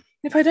 well,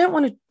 if I don't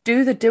want to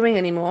do the doing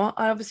anymore,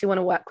 I obviously want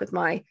to work with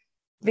my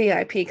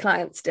VIP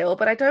clients still,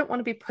 but I don't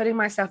want to be putting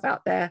myself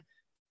out there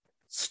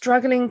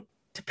struggling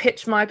to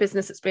pitch my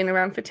business that's been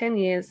around for 10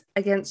 years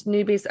against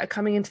newbies that are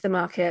coming into the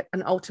market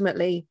and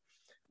ultimately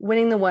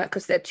winning the work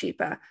because they're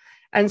cheaper.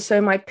 And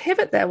so my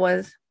pivot there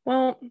was,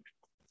 well,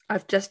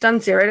 I've just done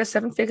 0 to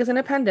 7 figures in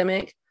a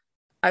pandemic.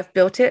 I've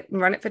built it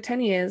and run it for 10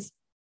 years.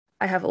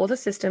 I have all the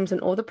systems and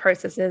all the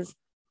processes.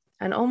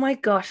 And oh my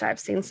gosh, I've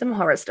seen some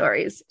horror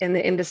stories in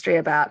the industry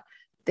about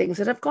things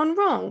that have gone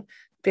wrong.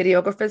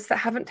 Videographers that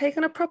haven't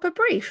taken a proper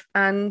brief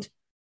and,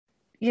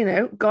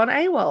 gone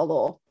AWOL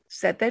or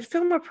said they'd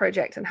film a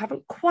project and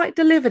haven't quite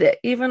delivered it,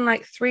 even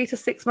like 3 to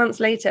 6 months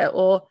later,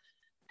 or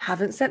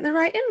haven't sent the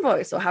right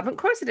invoice or haven't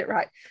quoted it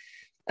right.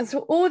 And so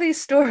all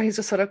these stories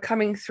are sort of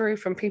coming through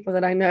from people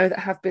that I know that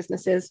have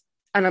businesses,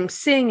 and I'm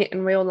seeing it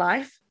in real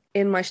life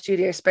in my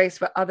studio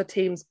space where other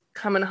teams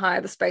come and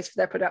hire the space for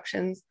their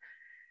productions.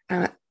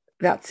 And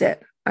that's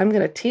it. I'm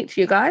going to teach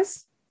you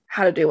guys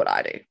how to do what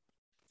I do.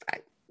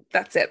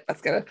 That's it.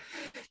 That's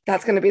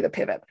going to be the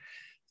pivot.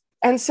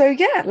 And so,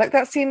 yeah, like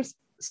that seems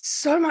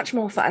so much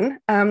more fun.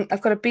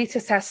 I've got a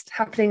beta test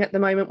happening at the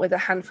moment with a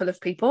handful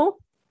of people,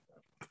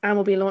 and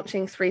we'll be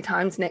launching 3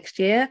 times next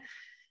year.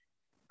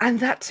 And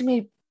that to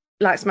me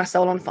lights my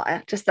soul on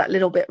fire, just that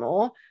little bit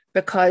more,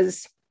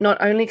 because not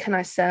only can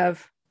I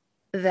serve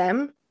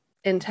them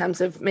in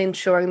terms of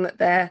ensuring that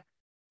they're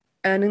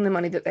earning the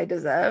money that they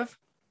deserve,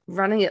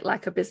 running it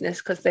like a business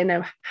because they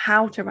know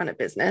how to run a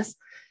business,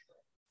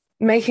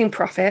 making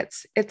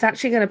profits, it's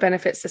actually going to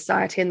benefit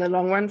society in the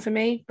long run for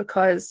me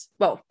because,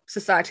 well,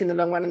 society in the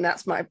long run, and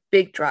that's my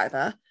big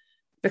driver,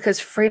 because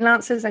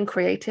freelancers and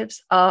creatives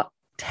are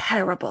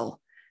terrible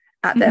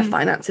at their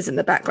finances in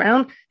the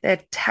background.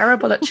 They're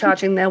terrible at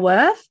charging their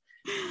worth.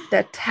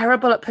 They're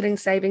terrible at putting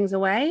savings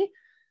away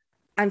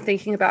and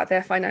thinking about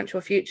their financial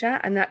future.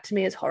 And that to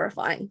me is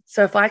horrifying.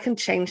 So if I can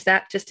change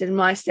that just in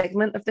my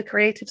segment of the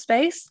creative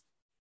space,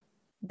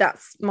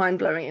 that's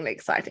mind-blowing and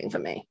exciting for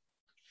me.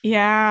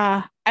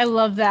 Yeah, I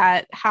love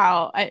that.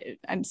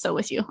 I'm so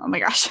with you. Oh my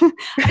gosh.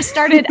 I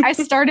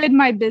started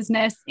my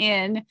business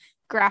in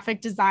graphic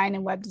design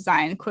and web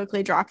design,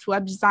 quickly dropped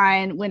web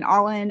design, went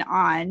all in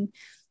on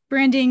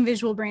branding,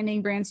 visual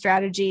branding, brand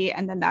strategy.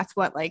 And then that's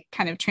what like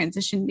kind of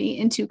transitioned me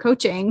into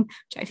coaching,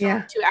 which I fell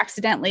into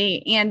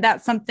accidentally. And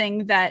that's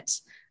something that,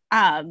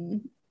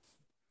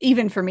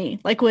 even for me,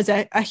 like was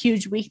a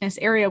huge weakness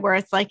area where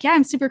it's like, yeah,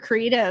 I'm super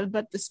creative,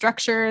 but the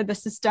structure, the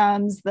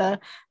systems, the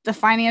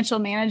financial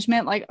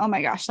management, like, oh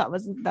my gosh, that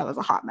was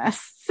a hot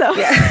mess. So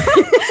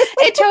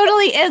it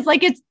totally is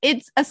like,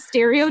 it's a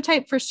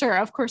stereotype for sure.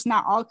 Of course,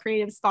 not all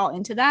creatives fall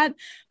into that,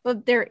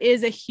 but there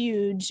is a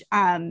huge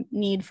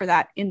need for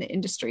that in the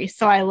industry.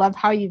 So I love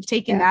how you've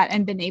taken that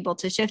and been able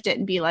to shift it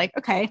and be like,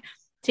 okay,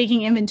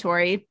 taking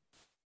inventory,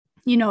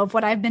 of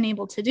what I've been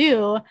able to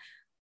do,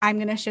 I'm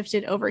going to shift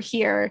it over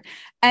here.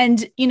 And,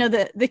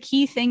 the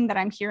key thing that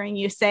I'm hearing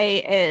you say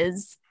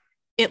is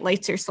it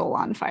lights your soul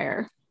on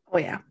fire. Oh,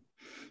 yeah.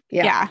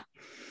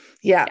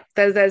 Yeah.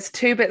 There's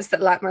 2 bits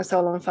that light my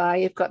soul on fire.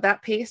 You've got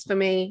that piece for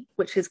me,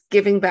 which is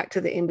giving back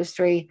to the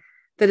industry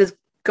that has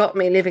got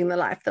me living the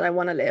life that I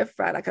want to live,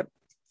 right? I could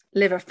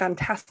live a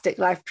fantastic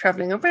life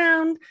traveling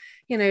around,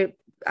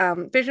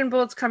 vision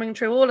boards coming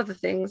true, all of the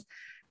things.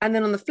 And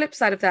then on the flip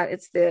side of that,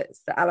 it's the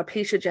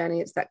alopecia journey.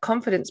 It's that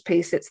confidence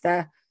piece. It's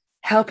the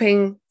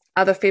helping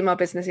other female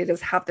business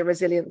leaders have the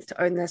resilience to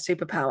own their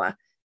superpower.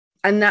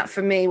 And that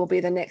for me will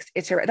be the next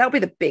iteration. That'll be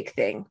the big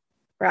thing,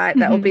 right?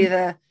 That will be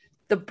the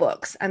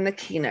books and the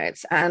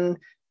keynotes and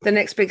the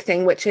next big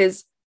thing, which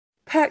is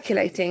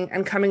percolating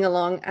and coming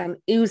along and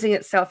oozing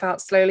itself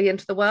out slowly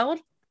into the world.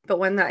 But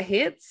when that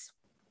hits,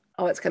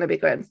 it's going to be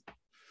good.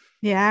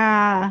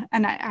 Yeah.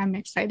 And I'm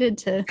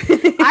excited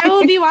I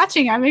will be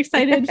watching. I'm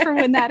excited for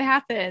when that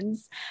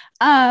happens.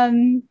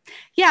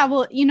 Yeah.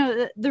 Well,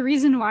 the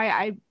reason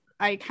why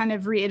I kind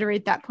of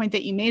reiterate that point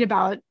that you made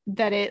about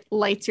that it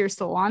lights your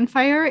soul on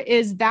fire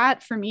is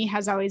that for me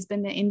has always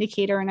been the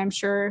indicator. And I'm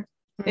sure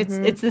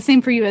it's the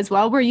same for you as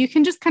well, where you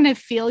can just kind of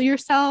feel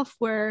yourself,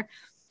 where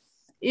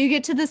you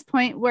get to this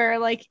point where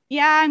like,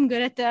 yeah, I'm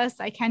good at this.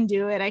 I can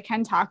do it. I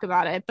can talk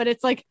about it, but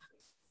it's like,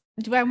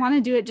 do I want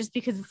to do it just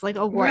because it's like,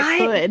 oh, well,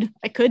 right.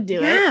 I could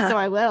do it. So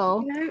I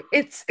will.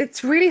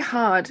 It's really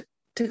hard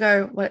to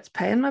go, well, it's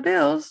paying my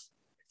bills.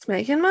 It's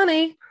making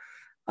money.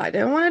 I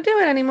don't want to do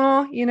it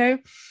anymore.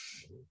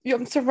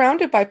 I'm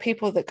surrounded by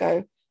people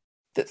that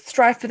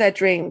strive for their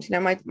dreams.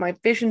 My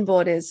vision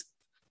board is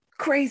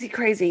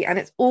crazy. And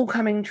it's all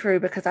coming true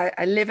because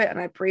I live it and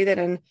I breathe it.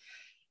 And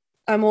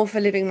I'm all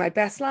for living my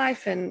best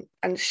life and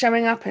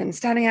showing up and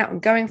standing out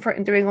and going for it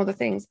and doing all the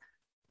things.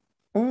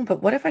 Oh,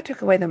 but what if I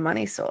took away the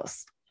money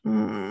source?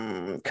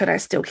 Could I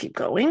still keep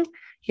going?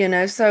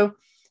 So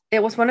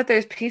it was one of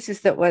those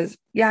pieces that was,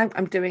 yeah,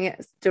 I'm doing it.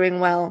 It's doing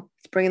well.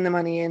 It's bringing the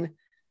money in.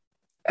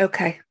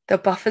 Okay, the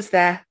buffer's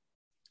there.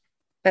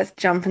 Let's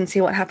jump and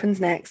see what happens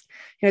next.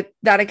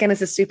 That again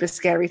is a super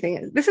scary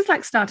thing. This is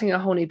like starting a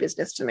whole new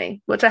business to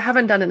me, which I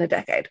haven't done in a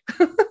decade.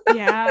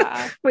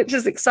 Yeah. Which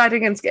is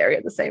exciting and scary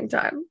at the same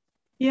time.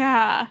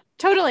 Yeah,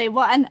 totally.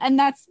 Well, and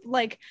that's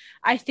like,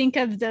 I think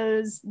of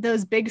those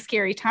big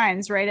scary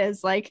times, right?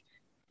 As like,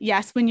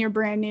 yes, when you're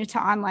brand new to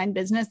online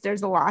business,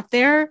 there's a lot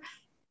there,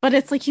 but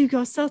it's like you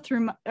go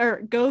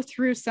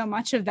through so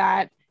much of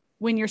that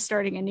when you're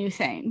starting a new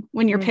thing,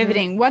 when you're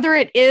pivoting, whether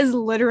it is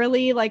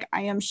literally like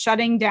I am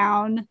shutting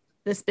down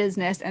this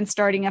business and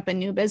starting up a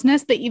new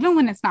business, but even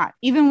when it's not,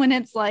 even when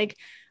it's like,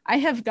 I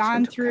have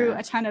gone through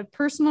a ton of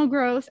personal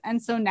growth.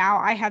 And so now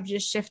I have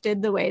just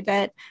shifted the way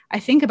that I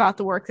think about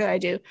the work that I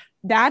do.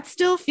 That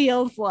still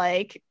feels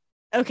like,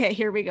 okay,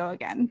 here we go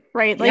again.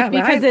 Right. Like,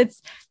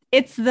 because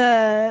it's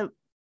the,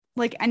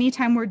 like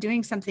anytime we're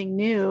doing something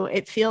new,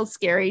 it feels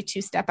scary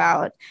to step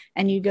out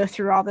and you go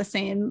through all the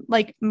same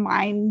like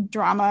mind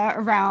drama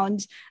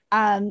around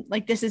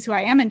like, this is who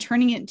I am and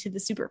turning it into the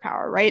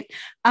superpower. Right.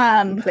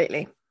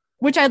 Completely.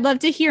 Which I'd love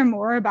to hear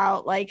more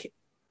about, like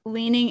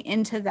leaning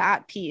into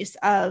that piece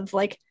of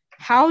like,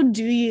 how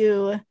do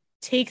you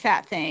take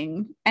that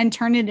thing and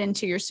turn it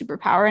into your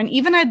superpower. And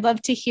even I'd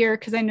love to hear,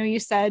 because I know you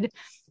said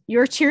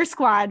your cheer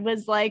squad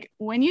was like,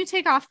 when you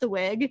take off the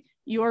wig,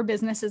 your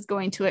business is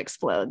going to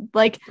explode.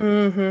 Like,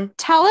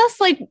 tell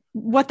us like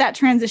what that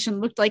transition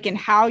looked like and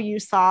how you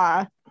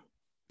saw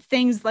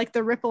things, like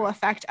the ripple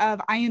effect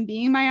of I am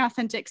being my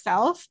authentic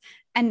self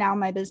and now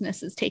my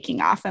business is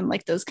taking off, and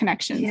like those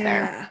connections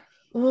there.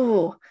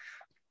 Oh,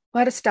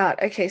 where to start?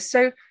 Okay,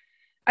 so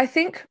I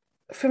think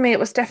for me it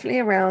was definitely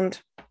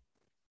around,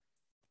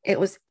 it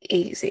was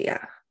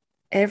easier.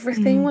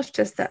 Everything was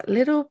just that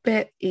little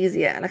bit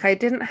easier. Like I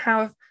didn't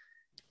have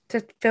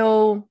to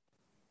feel,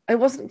 I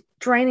wasn't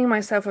draining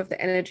myself of the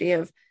energy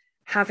of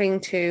having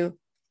to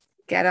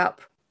get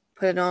up,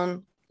 put it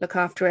on, look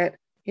after it,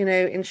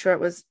 ensure it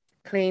was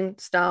clean,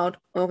 styled,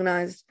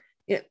 organized.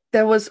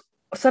 There was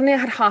suddenly I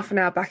had half an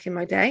hour back in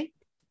my day,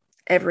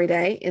 every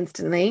day,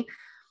 instantly.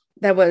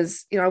 There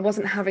was, I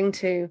wasn't having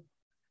to,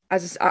 I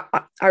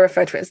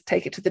refer to it as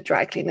take it to the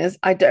dry cleaners.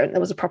 I don't,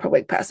 there was a proper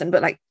wig person,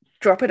 but like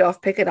drop it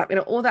off, pick it up,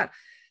 all that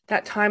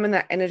time and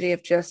that energy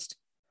of just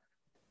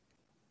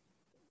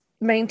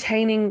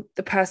maintaining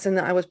the person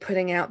that I was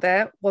putting out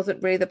there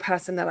wasn't really the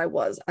person that I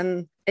was.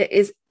 And it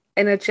is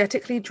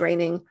energetically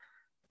draining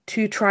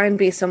to try and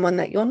be someone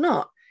that you're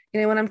not.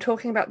 When I'm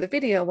talking about the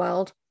video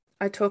world,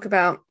 I talk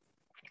about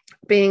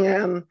being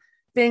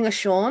a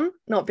Shawn,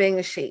 not being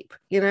a sheep,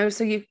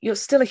 so you're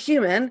still a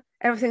human,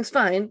 everything's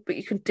fine, but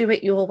you can do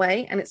it your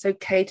way, and it's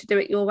okay to do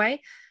it your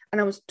way. And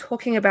I was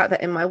talking about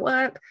that in my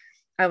work.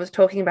 I was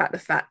talking about the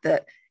fact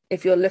that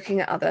if you're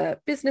looking at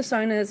other business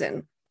owners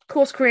and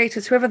course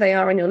creators, whoever they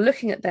are, and you're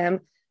looking at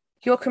them,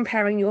 you're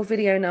comparing your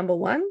video number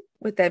 1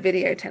 with their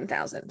video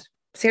 10,000.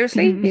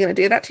 Seriously, you're going to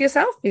do that to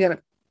yourself? You're going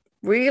to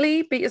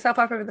really beat yourself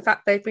up over the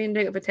fact they've been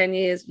doing it for 10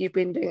 years, you've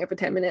been doing it for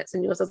 10 minutes,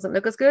 and yours doesn't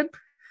look as good?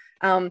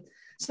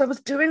 So I was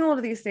doing all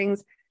of these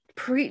things,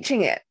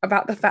 preaching it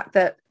about the fact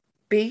that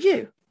be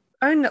you,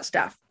 own that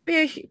stuff,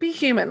 be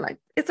human. Like,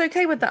 it's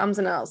okay with the ums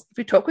and ahs. If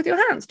you talk with your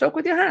hands, talk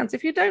with your hands.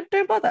 If you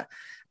don't bother.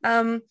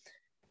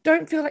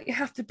 Don't feel like you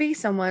have to be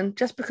someone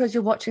just because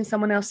you're watching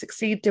someone else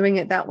succeed doing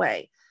it that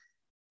way.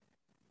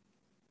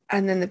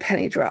 And then the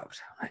penny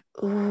dropped. Like,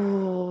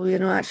 oh, you're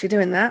not actually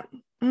doing that.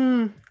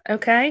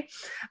 Okay.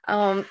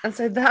 And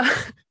so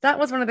that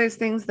was one of those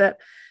things that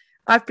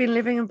I've been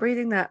living and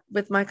breathing that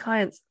with my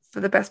clients for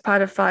the best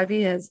part of 5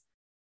 years.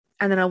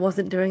 And then I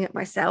wasn't doing it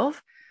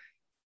myself.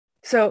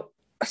 So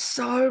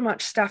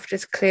much stuff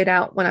just cleared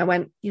out when I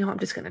went, I'm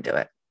just going to do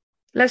it.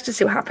 Let's just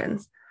see what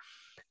happens.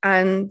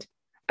 And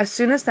as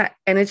soon as that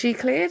energy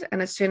cleared,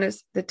 and as soon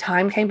as the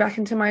time came back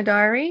into my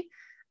diary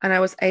and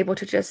I was able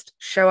to just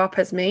show up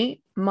as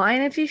me, my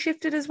energy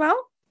shifted as well.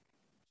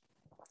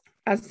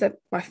 As I said,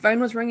 my phone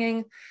was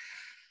ringing.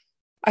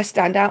 I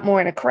stand out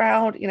more in a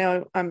crowd.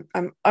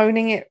 I'm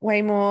owning it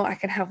way more. I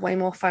can have way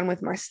more fun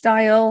with my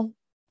style.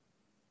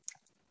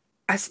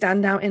 I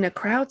stand out in a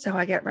crowd, so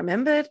I get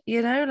remembered,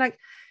 like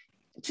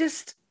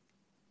just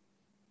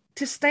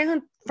to stay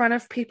in front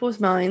of people's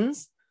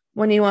minds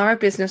when you are a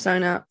business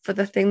owner for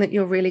the thing that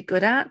you're really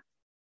good at.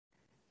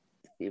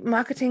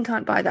 Marketing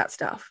can't buy that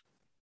stuff.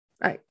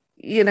 Like,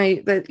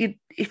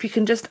 if you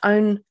can just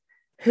own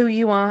who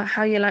you are,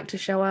 how you like to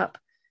show up,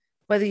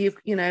 whether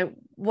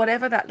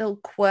whatever that little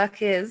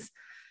quirk is,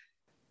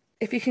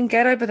 if you can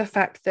get over the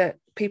fact that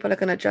people are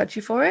going to judge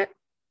you for it,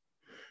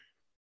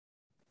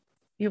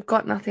 you've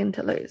got nothing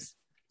to lose.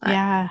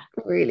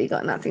 Really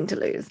got nothing to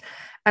lose.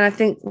 And I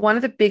think one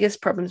of the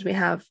biggest problems we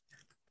have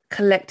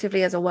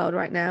collectively as a world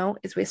right now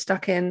is we're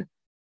stuck in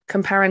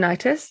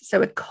comparinitis. So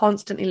we're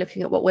constantly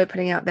looking at what we're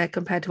putting out there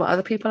compared to what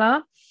other people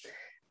are.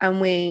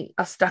 And we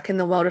are stuck in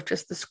the world of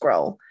just the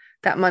scroll,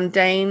 that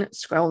mundane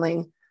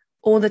scrolling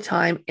all the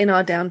time in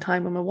our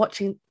downtime when we're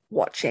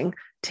watching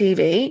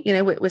TV.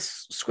 We're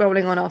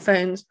scrolling on our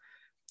phones.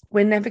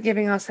 We're never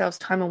giving ourselves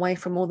time away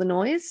from all the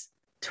noise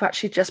to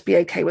actually just be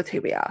okay with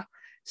who we are.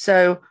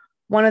 So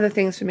one of the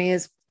things for me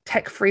is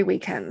tech-free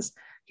weekends.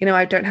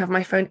 I don't have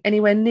my phone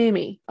anywhere near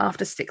me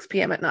after 6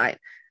 p.m. at night,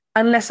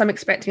 unless I'm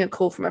expecting a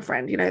call from a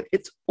friend.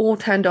 It's all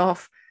turned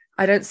off.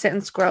 I don't sit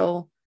and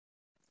scroll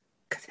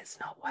because it's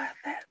not worth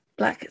it.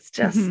 Like, it's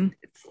just,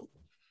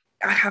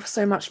 I have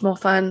so much more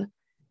fun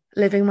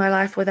living my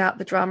life without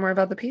the drama of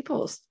other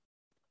people's.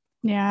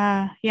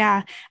 Yeah.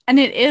 And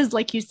it is,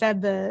 like you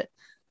said, the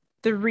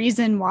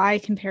reason why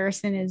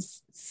comparison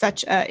is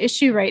such a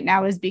issue right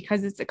now is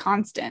because it's a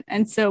constant.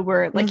 And so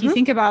we're like, you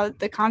think about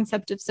the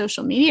concept of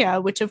social media,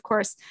 which of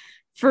course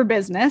for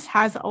business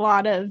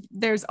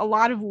there's a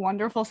lot of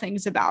wonderful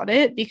things about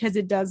it, because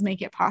it does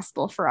make it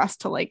possible for us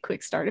to like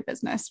quick start a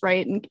business,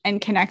 right?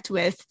 And connect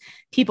with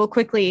people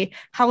quickly.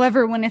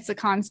 However, when it's a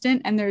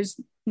constant and there's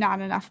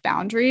not enough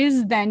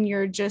boundaries, then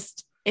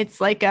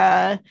it's like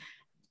a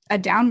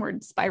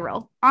downward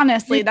spiral.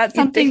 Honestly, that's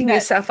something digging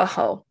yourself a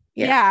hole.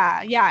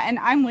 Yeah. And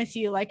I'm with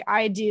you. Like,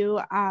 I do,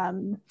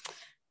 I'm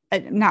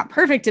not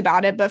perfect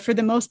about it, but for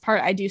the most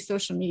part, I do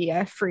social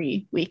media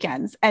free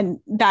weekends. And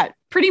that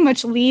pretty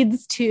much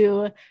leads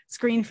to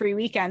screen free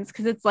weekends.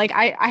 Cause it's like,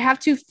 I have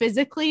to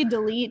physically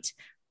delete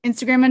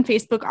Instagram and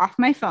Facebook off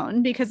my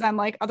phone because I'm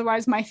like,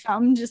 otherwise my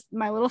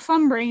little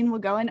thumb brain will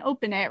go and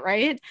open it,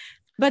 right?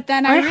 But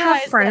then I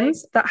have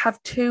friends that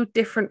have two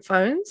different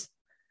phones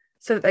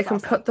so that they can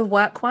put the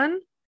work one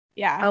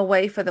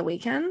away for the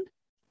weekend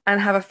and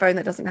have a phone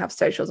that doesn't have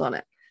socials on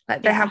it.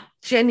 Like they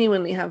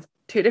genuinely have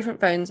two different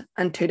phones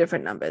and two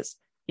different numbers.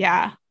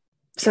 Yeah.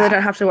 So they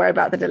don't have to worry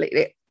about the delete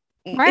it.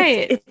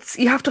 Right. It's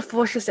you have to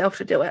force yourself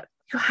to do it.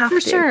 You have for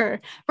to.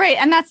 Sure. Right.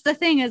 And that's the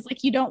thing is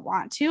like, you don't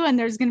want to, and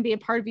there's going to be a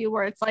part of you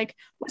where it's like,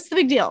 what's the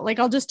big deal? Like,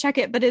 I'll just check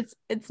it. But it's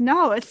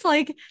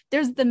like,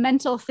 there's the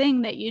mental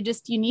thing that you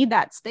need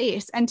that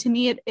space. And to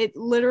me, it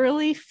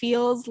literally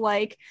feels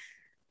like,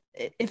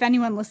 if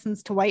anyone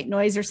listens to white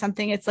noise or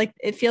something, it's like,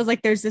 it feels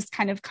like there's this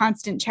kind of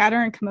constant chatter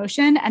and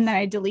commotion. And then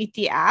I delete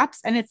the apps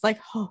and it's like,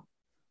 oh,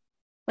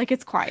 like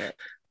it's quiet.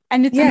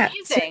 And it's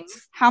amazing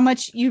how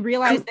much you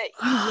realize that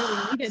you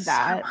really needed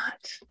that. So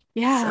much.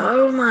 Yeah.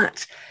 So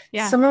much.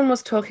 Yeah. Someone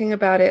was talking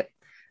about it.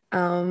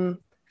 I'm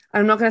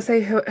not going to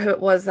say who it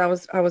was I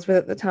was with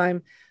at the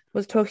time,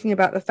 was talking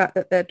about the fact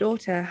that their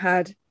daughter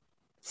had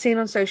seen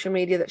on social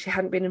media that she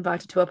hadn't been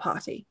invited to a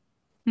party.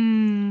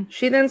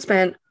 She then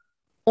spent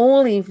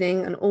all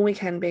evening and all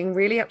weekend being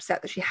really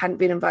upset that she hadn't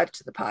been invited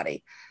to the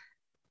party.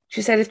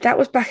 She said, if that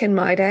was back in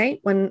my day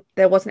when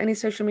there wasn't any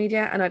social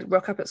media and I'd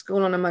rock up at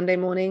school on a Monday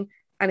morning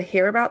and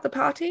hear about the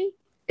party,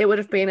 it would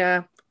have been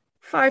a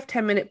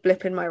 5-10 minute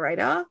blip in my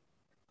radar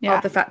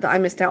of the fact that I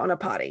missed out on a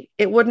party.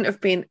 It wouldn't have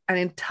been an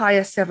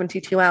entire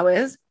 72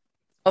 hours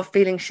of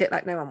feeling shit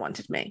like no one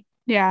wanted me.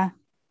 Yeah.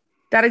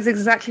 That is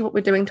exactly what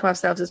we're doing to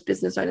ourselves as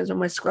business owners when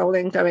we're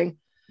scrolling, going,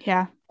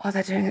 oh,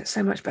 they're doing it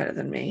so much better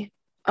than me.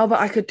 Oh, but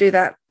I could do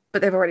that,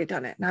 but they've already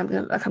done it. Now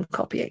I'm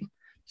copying.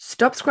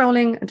 Stop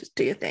scrolling and just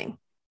do your thing.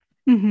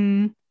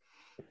 Mm-hmm.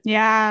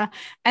 Yeah.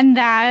 And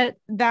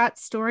that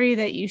story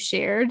that you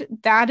shared,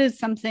 that is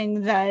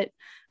something that,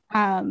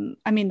 I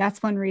mean,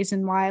 that's one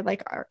reason why,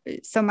 like,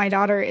 so my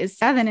daughter is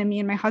 7 and me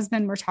and my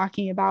husband were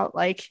talking about,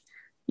 like,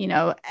 you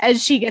know,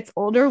 as she gets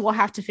older, we'll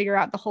have to figure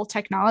out the whole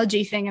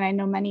technology thing. And I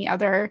know many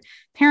other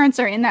parents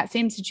are in that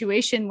same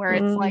situation where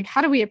it's like,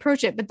 how do we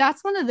approach it? But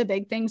that's one of the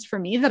big things for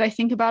me that I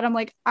think about. I'm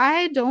like,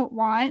 I don't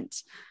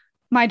want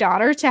my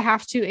daughter to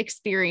have to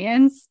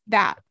experience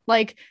that,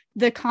 like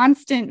the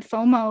constant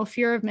FOMO,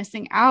 fear of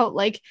missing out.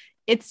 Like,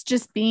 it's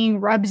just being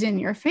rubbed in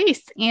your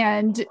face.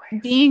 And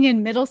being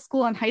in middle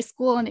school and high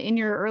school and in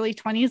your early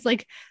 20s,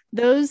 like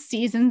those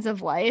seasons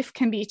of life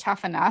can be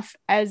tough enough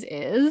as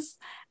is.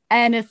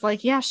 And it's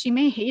like, yeah, she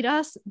may hate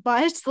us,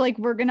 but like,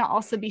 we're going to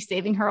also be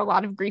saving her a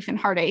lot of grief and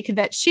heartache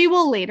that she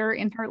will later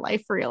in her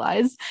life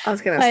realize. I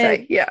was going to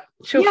say,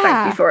 she'll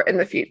thank you for it in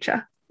the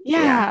future.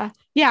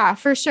 Yeah,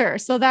 for sure.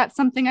 So that's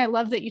something I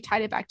love that you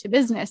tied it back to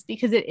business,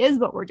 because it is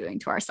what we're doing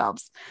to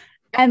ourselves.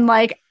 And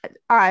like,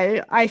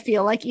 I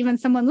feel like even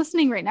someone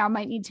listening right now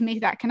might need to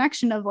make that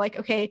connection of like,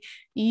 okay,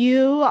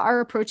 you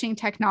are approaching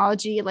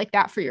technology like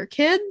that for your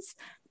kids,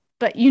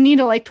 but you need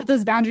to like put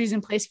those boundaries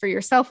in place for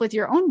yourself with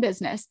your own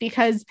business,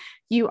 because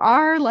you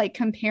are like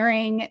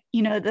comparing,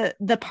 you know,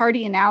 the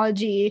party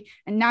analogy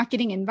and not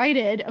getting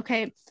invited.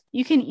 Okay,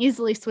 you can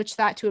easily switch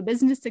that to a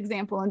business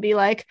example and be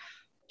like,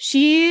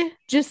 she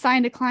just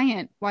signed a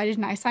client. Why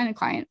didn't I sign a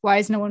client? Why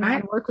is no one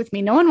want to work with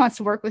me? No one wants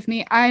to work with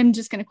me. I'm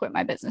just going to quit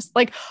my business.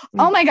 Like,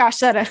 oh my gosh,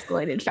 that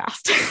escalated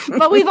fast,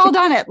 but we've all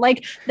done it.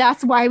 Like,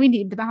 that's why we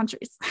need the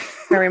boundaries.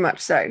 Very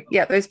much so.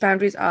 Yeah, those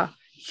boundaries are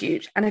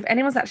huge. And if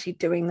anyone's actually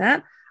doing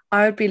that,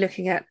 I would be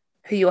looking at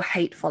who you're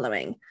hate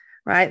following,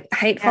 right?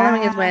 Hate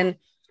following is when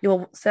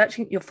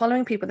you're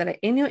following people that are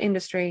in your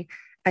industry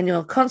and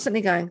you're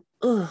constantly going,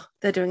 oh,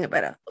 they're doing it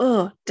better.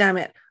 Oh, damn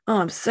it. Oh,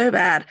 I'm so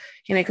bad.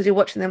 You know, because you're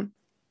watching them.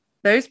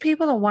 Those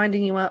people are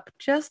winding you up.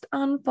 Just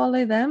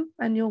unfollow them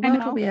and your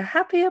world will be a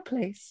happier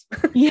place.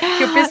 Yeah.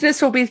 Your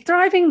business will be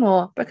thriving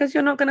more because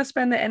you're not going to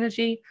spend the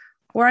energy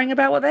worrying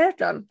about what they've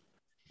done.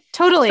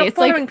 Totally. Stop it's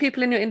following like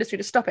people in your industry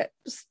to stop it.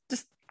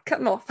 Just cut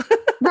them off.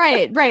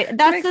 Right.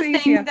 That's the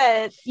thing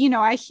that, you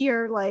know, I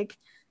hear like,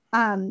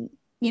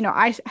 you know,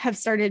 I have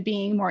started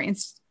being more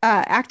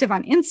active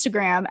on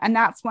Instagram. And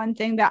that's one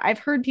thing that I've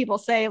heard people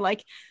say,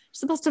 like,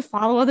 supposed to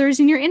follow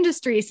others in your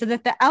industry so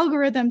that the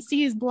algorithm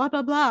sees blah,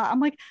 blah, blah. I'm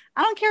like,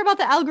 I don't care about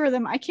the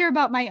algorithm. I care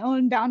about my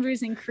own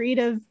boundaries and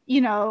creative, you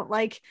know,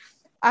 like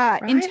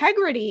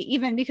integrity,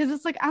 even, because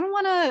it's like, I don't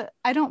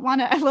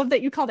want to, I love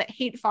that you called it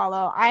hate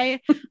follow. I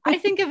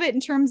think of it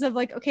in terms of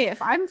like, okay,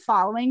 if I'm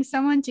following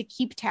someone to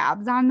keep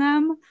tabs on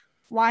them,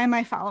 why am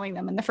I following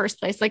them in the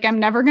first place? Like, I'm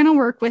never going to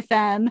work with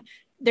them.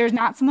 There's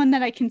not someone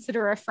that I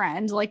consider a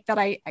friend, like that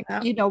I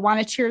you know, want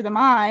to cheer them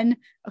on.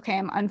 Okay,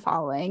 I'm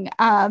unfollowing.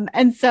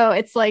 And so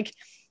it's like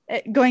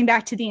going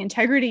back to the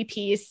integrity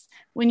piece,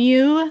 when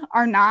you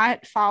are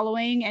not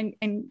following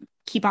and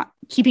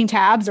keeping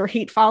tabs or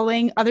hate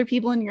following other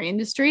people in your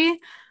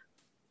industry,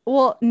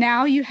 well,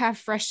 now you have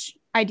fresh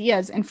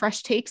ideas and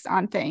fresh takes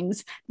on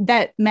things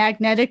that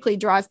magnetically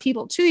draws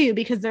people to you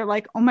because they're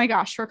like, oh my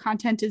gosh, her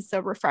content is so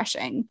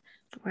refreshing.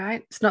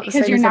 Right. It's not the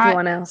same as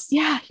everyone else.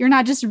 Yeah. You're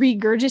not just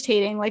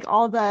regurgitating like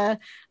all the,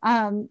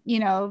 you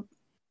know,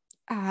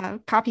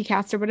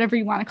 copycats or whatever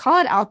you want to call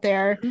it out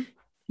there, Mhm.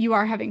 you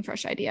are having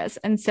fresh ideas.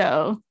 And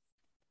so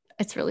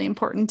it's really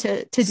important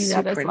to do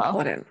that as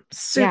well.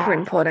 Super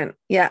important.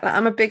 Yeah, like,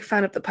 I'm a big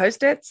fan of the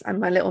Post-its and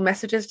my little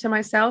messages to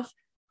myself.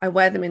 I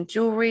wear them in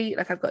jewelry.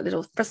 Like I've got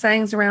little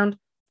sayings around.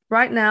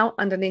 Right now,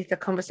 underneath the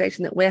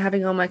conversation that we're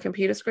having on my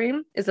computer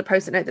screen is a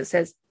Post-it note that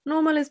says,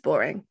 "Normal is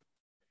boring."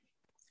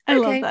 I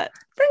love Okay, that.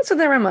 thanks for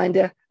the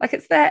reminder. Like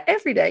it's there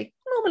every day.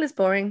 Normal is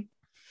boring.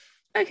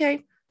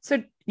 Okay,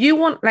 so you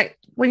want, like,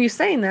 when you're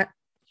saying that,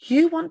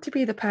 you want to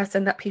be the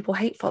person that people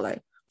hate follow.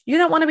 You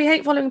don't want to be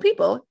hate following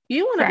people.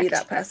 You want to be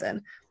that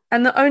person.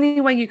 And the only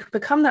way you could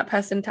become that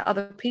person to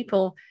other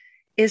people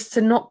is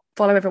to not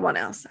follow everyone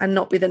else and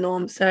not be the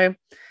norm. So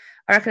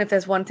I reckon if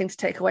there's one thing to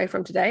take away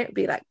from today, it'd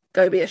be like,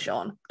 go be a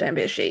Sean, don't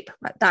be a sheep.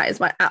 Like that is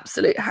my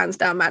absolute hands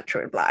down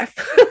mantra in life.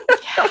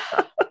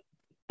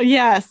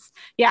 Yes.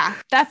 Yeah,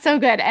 that's so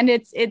good. And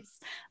it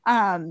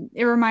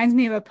reminds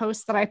me of a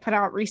post that I put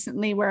out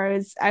recently where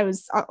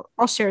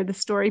I'll share the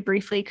story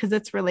briefly because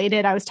it's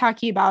related. I was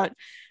talking about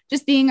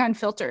just being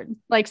unfiltered,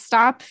 like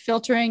stop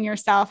filtering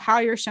yourself, how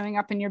you're showing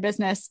up in your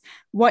business,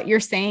 what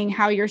you're saying,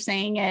 how you're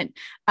saying it.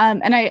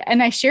 And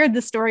I shared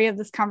the story of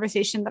this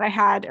conversation that I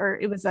had, or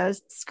it was a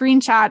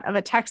screenshot of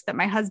a text that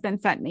my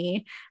husband sent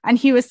me. And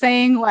he was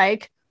saying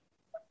like,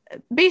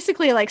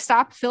 basically like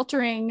stop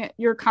filtering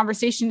your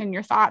conversation and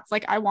your thoughts.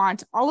 Like I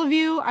want all of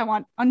you. I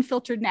want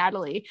unfiltered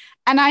Natalie.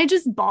 And I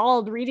just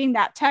bawled reading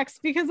that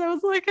text because I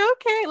was like,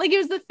 okay, like it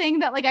was the thing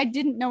that like I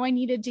didn't know I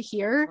needed to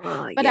hear,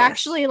 but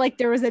actually like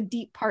there was a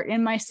deep part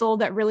in my soul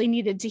that really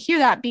needed to hear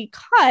that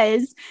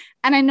because,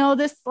 and I know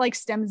this like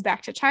stems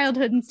back to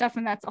childhood and stuff,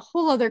 and that's a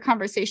whole other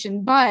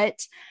conversation,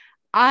 but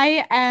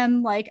I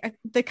am like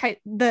the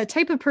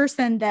type of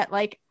person that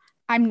like,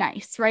 I'm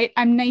nice, right?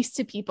 I'm nice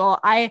to people.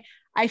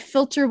 I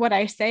filter what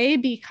I say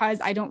because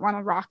I don't want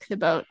to rock the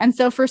boat. And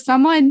so for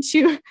someone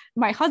to,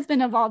 my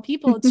husband of all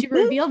people, to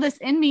reveal this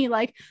in me,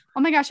 like,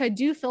 oh my gosh, I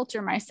do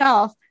filter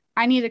myself.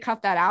 I need to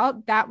cut that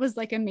out. That was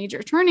like a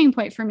major turning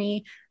point for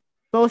me,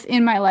 both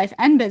in my life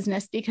and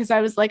business, because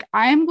I was like,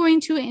 I am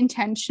going to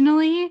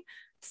intentionally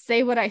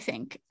say what I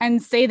think and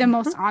say the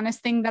most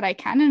honest thing that I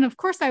can. And of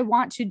course, I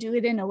want to do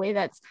it in a way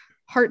that's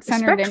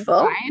heart-centered and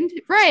kind,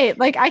 right?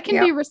 Like I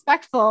can be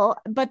respectful,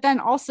 but then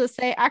also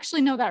say,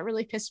 actually, no, that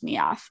really pissed me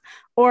off.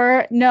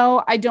 Or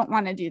no, I don't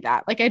want to do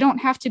that. Like I don't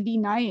have to be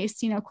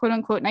nice, quote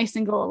unquote, nice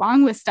and go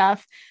along with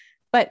stuff,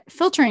 but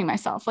filtering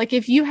myself. Like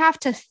if you have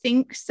to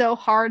think so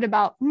hard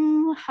about,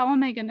 how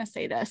am I going to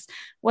say this?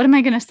 What am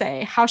I going to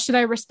say? How should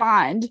I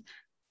respond?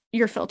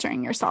 You're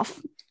filtering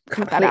yourself.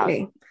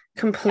 Completely.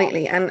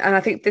 And I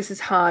think this is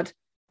hard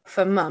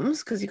for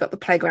mums because you've got the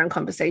playground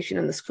conversation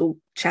and the school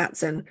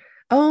chats and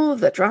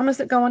the dramas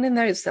that go on in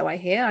those. So I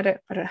hear,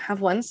 I don't have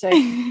one. So,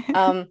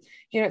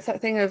 it's that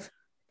thing of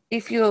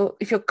if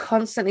you're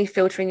constantly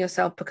filtering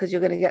yourself because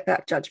you're going to get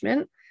that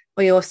judgment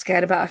or you're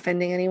scared about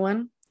offending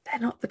anyone,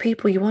 they're not the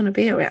people you want to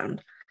be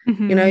around.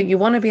 Mm-hmm. You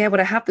want to be able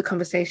to have the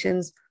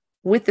conversations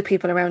with the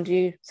people around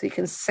you so you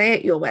can say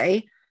it your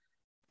way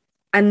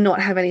and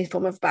not have any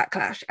form of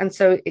backlash. And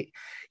so,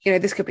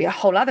 this could be a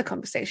whole other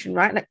conversation,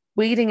 right? Like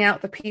weeding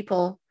out the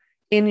people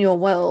in your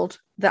world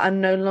that are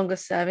no longer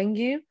serving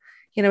you.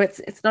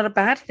 It's not a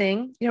bad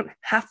thing. You don't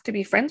have to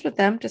be friends with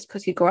them just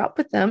because you grew up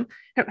with them.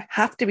 You don't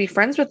have to be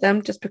friends with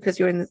them just because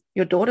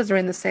your daughters are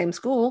in the same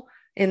school,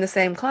 in the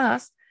same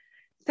class.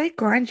 They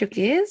grind your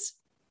gears.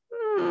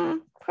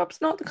 Perhaps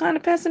not the kind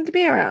of person to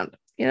be around.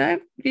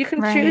 You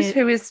can choose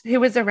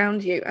who is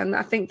around you. And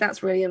I think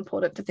that's really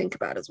important to think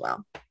about as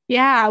well.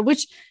 Yeah,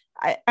 which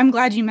I'm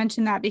glad you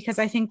mentioned that because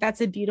I think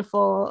that's a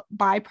beautiful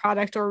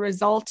byproduct or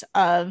result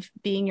of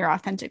being your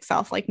authentic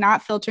self, like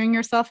not filtering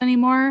yourself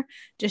anymore,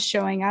 just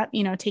showing up,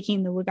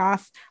 taking the wig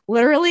off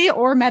literally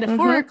or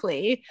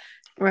metaphorically.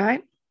 Mm-hmm.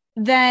 Right.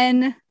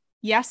 Then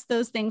yes,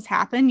 those things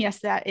happen. Yes,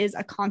 that is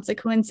a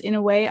consequence in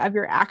a way of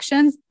your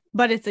actions,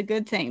 but it's a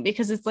good thing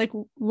because it's like,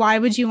 why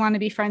would you want to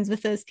be friends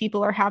with those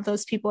people or have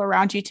those people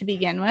around you to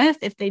begin with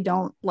if they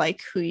don't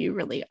like who you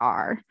really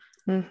are?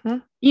 Mm-hmm.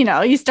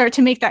 You start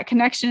to make that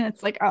connection.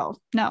 It's like, oh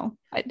no,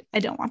 I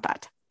don't want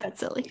that. That's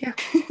silly. Yeah.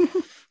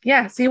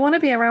 Yeah. So you want to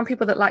be around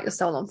people that light your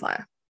soul on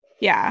fire.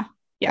 Yeah.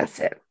 Yes.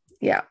 That's it.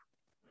 Yeah.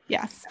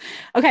 Yes.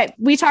 Okay.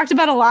 We talked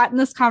about a lot in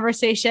this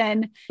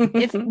conversation.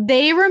 If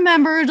they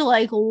remembered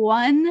like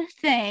one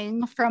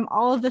thing from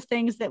all of the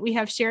things that we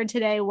have shared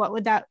today, what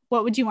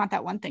would you want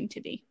that one thing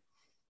to be?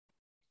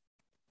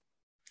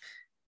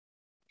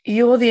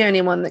 You're the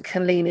only one that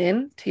can lean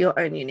in to your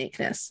own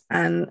uniqueness.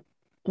 And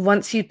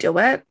once you do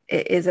it,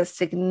 it is a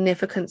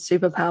significant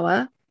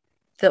superpower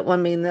that will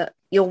mean that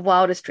your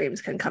wildest dreams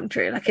can come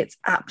true. Like it's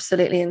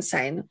absolutely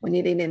insane when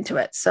you lean into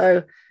it.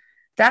 So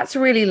that's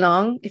really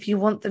long. If you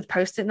want the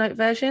Post-it note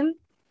version,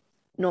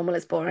 normal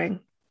is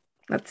boring.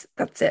 That's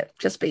it.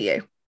 Just be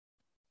you.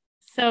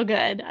 So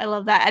good. I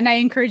love that. And I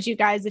encourage you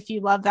guys, if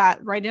you love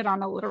that, write it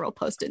on a literal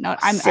Post-it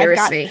note.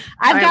 Seriously.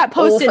 I've got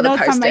Post-it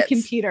notes on my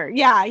computer.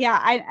 Yeah. Yeah.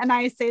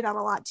 I say that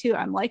a lot too.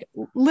 I'm like,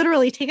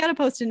 literally take out a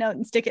Post-it note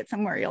and stick it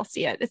somewhere. You'll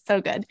see it. It's so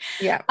good.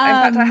 Yeah. In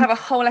fact, I have a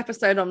whole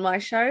episode on my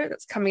show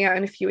that's coming out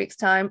in a few weeks'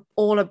 time,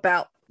 all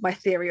about my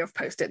theory of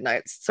Post-it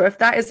notes. So if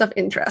that is of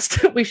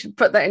interest, we should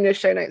put that in your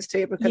show notes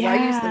too, because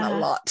I use them a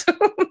lot.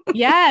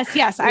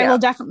 Yes. I will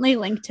definitely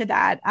link to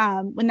that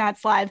when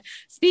that's live.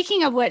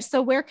 Speaking of which,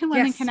 so where can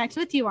women connect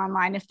with you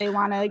online if they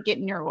want to get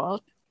in your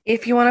world?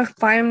 If you want to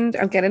find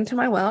or get into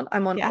my world,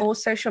 I'm on all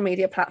social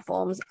media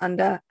platforms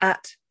under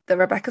 @the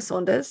Rebecca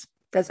Saunders.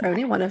 There's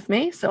only one of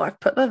me, so I've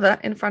put the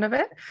in front of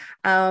it.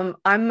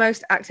 I'm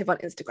most active on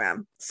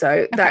Instagram,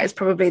 so that is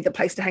probably the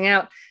place to hang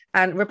out.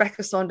 And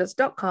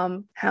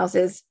RebeccaSaunders.com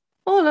houses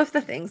all of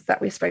the things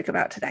that we spoke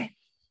about today.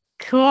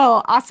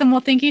 Cool. Awesome. Well,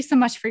 thank you so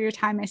much for your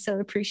time. I so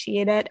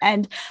appreciate it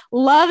and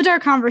loved our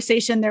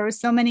conversation. There was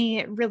so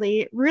many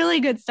really, really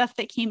good stuff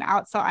that came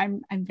out. So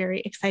I'm very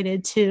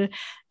excited to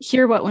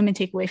hear what women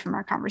take away from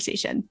our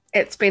conversation.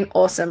 It's been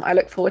awesome. I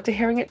look forward to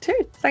hearing it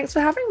too. Thanks for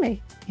having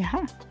me.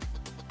 Yeah.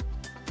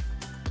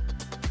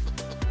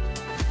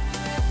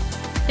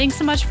 Thanks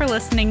so much for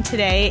listening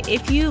today.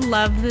 If you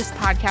love this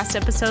podcast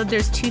episode,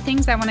 there's 2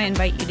 things I want to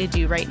invite you to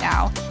do right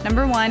now.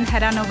 Number 1,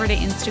 head on over to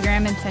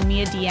Instagram and send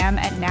me a DM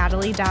at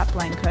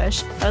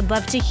natalie.blenkush. I would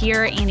love to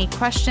hear any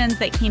questions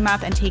that came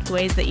up and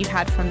takeaways that you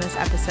had from this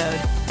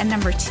episode. And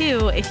number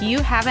 2, if you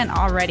haven't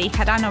already,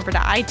 head on over to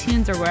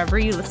iTunes or wherever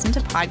you listen to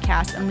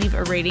podcasts and leave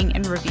a rating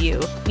and review.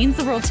 It means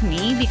the world to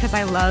me because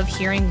I love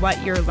hearing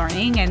what you're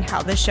learning and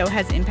how the show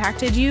has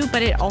impacted you,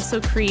 but it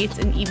also creates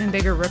an even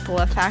bigger ripple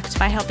effect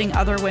by helping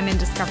other women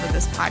discover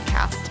this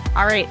podcast.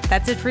 All right,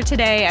 that's it for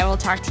today. I will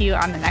talk to you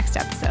on the next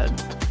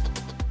episode.